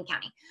Prince William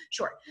County?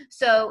 Sure.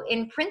 So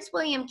in Prince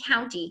William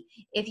County,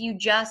 if you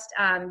just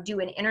do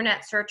an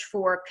internet search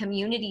for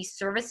Community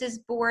Services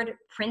Board,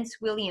 Prince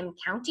William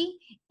County,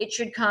 it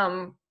should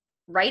come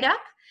right up.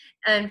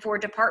 And for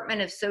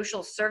Department of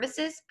Social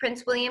Services,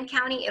 Prince William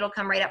County, it'll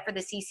come right up for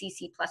the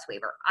CCC plus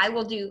waiver. I'm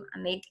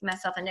making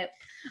myself a note.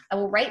 I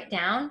will write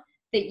down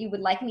that you would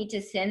like me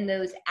to send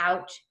those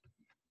out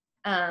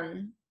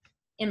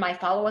in my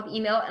follow-up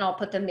email, and I'll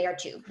put them there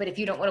too. But if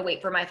you don't want to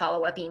wait for my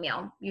follow-up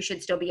email, you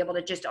should still be able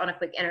to just on a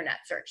quick internet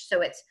search.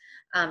 So it's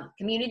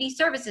Community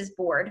Services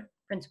Board,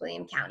 Prince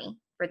William County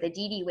for the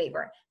DD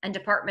waiver, and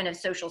Department of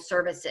Social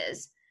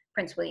Services,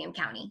 Prince William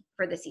County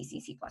for the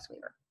CCC plus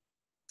waiver.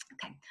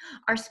 Okay.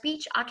 Are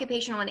speech,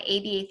 occupational, and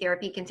ABA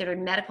therapy considered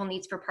medical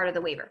needs for part of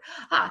the waiver?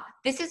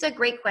 This is a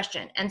great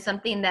question, and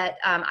something that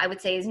I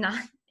would say is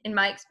not, in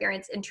my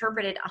experience,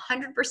 interpreted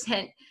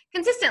 100%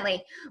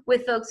 consistently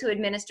with folks who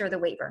administer the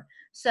waiver.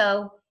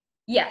 So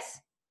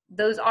yes,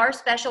 those are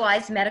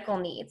specialized medical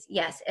needs.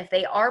 Yes, if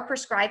they are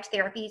prescribed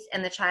therapies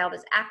and the child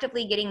is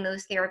actively getting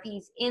those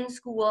therapies in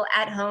school,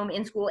 at home,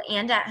 in school,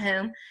 and at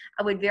home,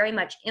 I would very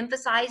much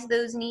emphasize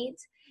those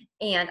needs.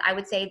 And I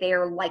would say they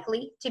are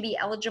likely to be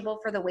eligible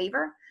for the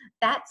waiver.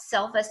 That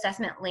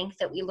self-assessment link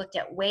that we looked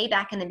at way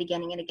back in the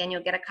beginning, and again,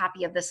 you'll get a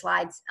copy of the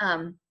slides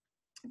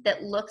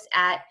that looks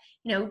at,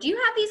 do you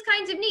have these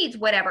kinds of needs?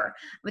 Whatever.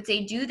 I would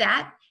say do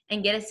that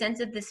and get a sense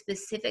of the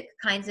specific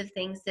kinds of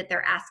things that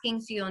they're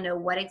asking so you'll know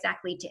what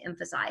exactly to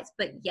emphasize.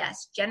 But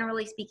yes,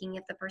 generally speaking,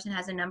 if the person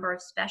has a number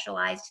of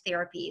specialized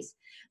therapies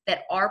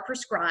that are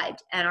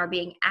prescribed and are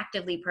being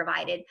actively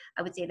provided,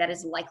 I would say that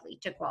is likely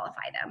to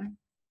qualify them.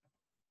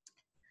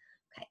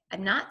 Okay,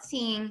 I'm not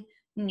seeing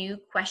new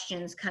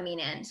questions coming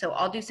in. So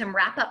I'll do some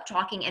wrap up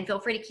talking, and feel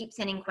free to keep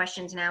sending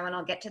questions now and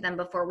I'll get to them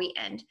before we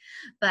end.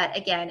 But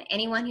again,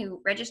 anyone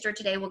who registered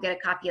today will get a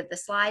copy of the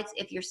slides.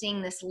 If you're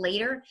seeing this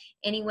later,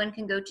 anyone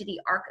can go to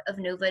the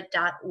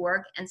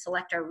arcofnova.org and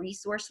select our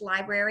resource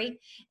library.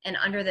 And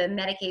under the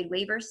Medicaid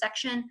waiver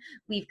section,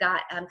 we've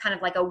got kind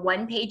of like a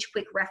one-page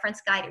quick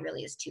reference guide. It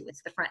really is two.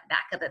 It's the front and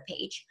back of a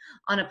page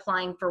on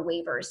applying for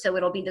waivers. So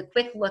it'll be the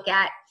quick look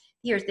at,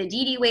 here's the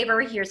DD waiver,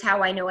 here's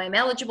how I know I'm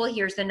eligible,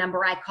 here's the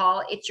number I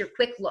call. It's your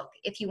quick look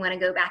if you want to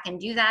go back and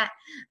do that.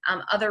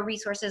 Other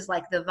resources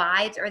like the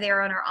VIDEs are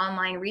there on our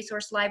online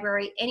resource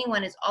library.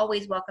 Anyone is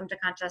always welcome to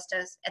contact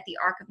us at the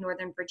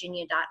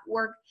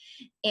arcofnorthernvirginia.org.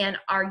 And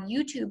our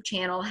YouTube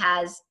channel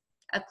has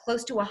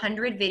close to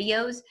 100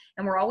 videos,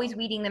 and we're always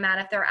weeding them out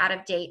if they're out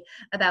of date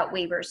about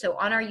waivers. So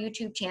on our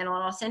YouTube channel,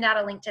 and I'll send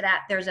out a link to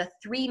that, there's a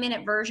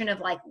 3-minute version of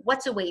like,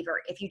 what's a waiver?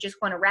 If you just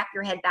want to wrap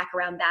your head back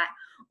around that,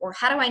 or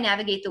how do I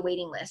navigate the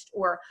waiting list?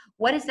 Or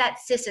what is that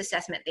SIS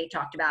assessment they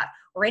talked about?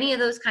 Or any of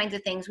those kinds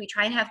of things, we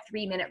try and have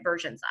 3-minute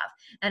versions of.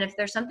 And if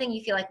there's something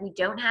you feel like we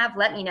don't have,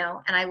 let me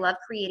know. And I love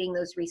creating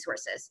those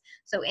resources.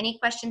 So any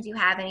questions you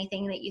have,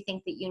 anything that you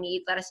think that you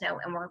need, let us know.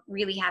 And we're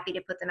really happy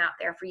to put them out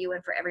there for you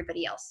and for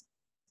everybody else.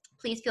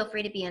 Please feel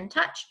free to be in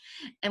touch.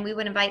 And we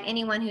would invite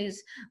anyone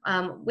who's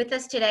with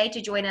us today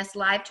to join us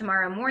live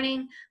tomorrow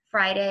morning,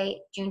 Friday,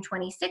 June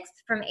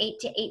 26th from 8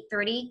 to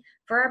 8:30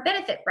 for our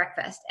benefit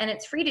breakfast. And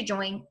it's free to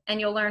join, and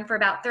you'll learn for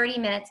about 30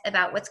 minutes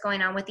about what's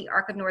going on with the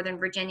Arc of Northern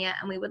Virginia.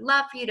 And we would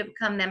love for you to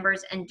become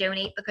members and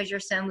donate because you're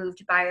so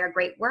moved by our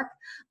great work.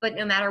 But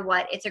no matter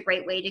what, it's a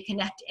great way to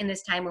connect in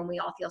this time when we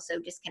all feel so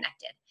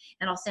disconnected.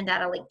 And I'll send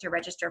out a link to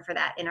register for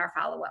that in our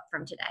follow-up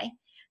from today.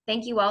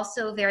 Thank you all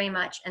so very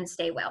much, and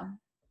stay well.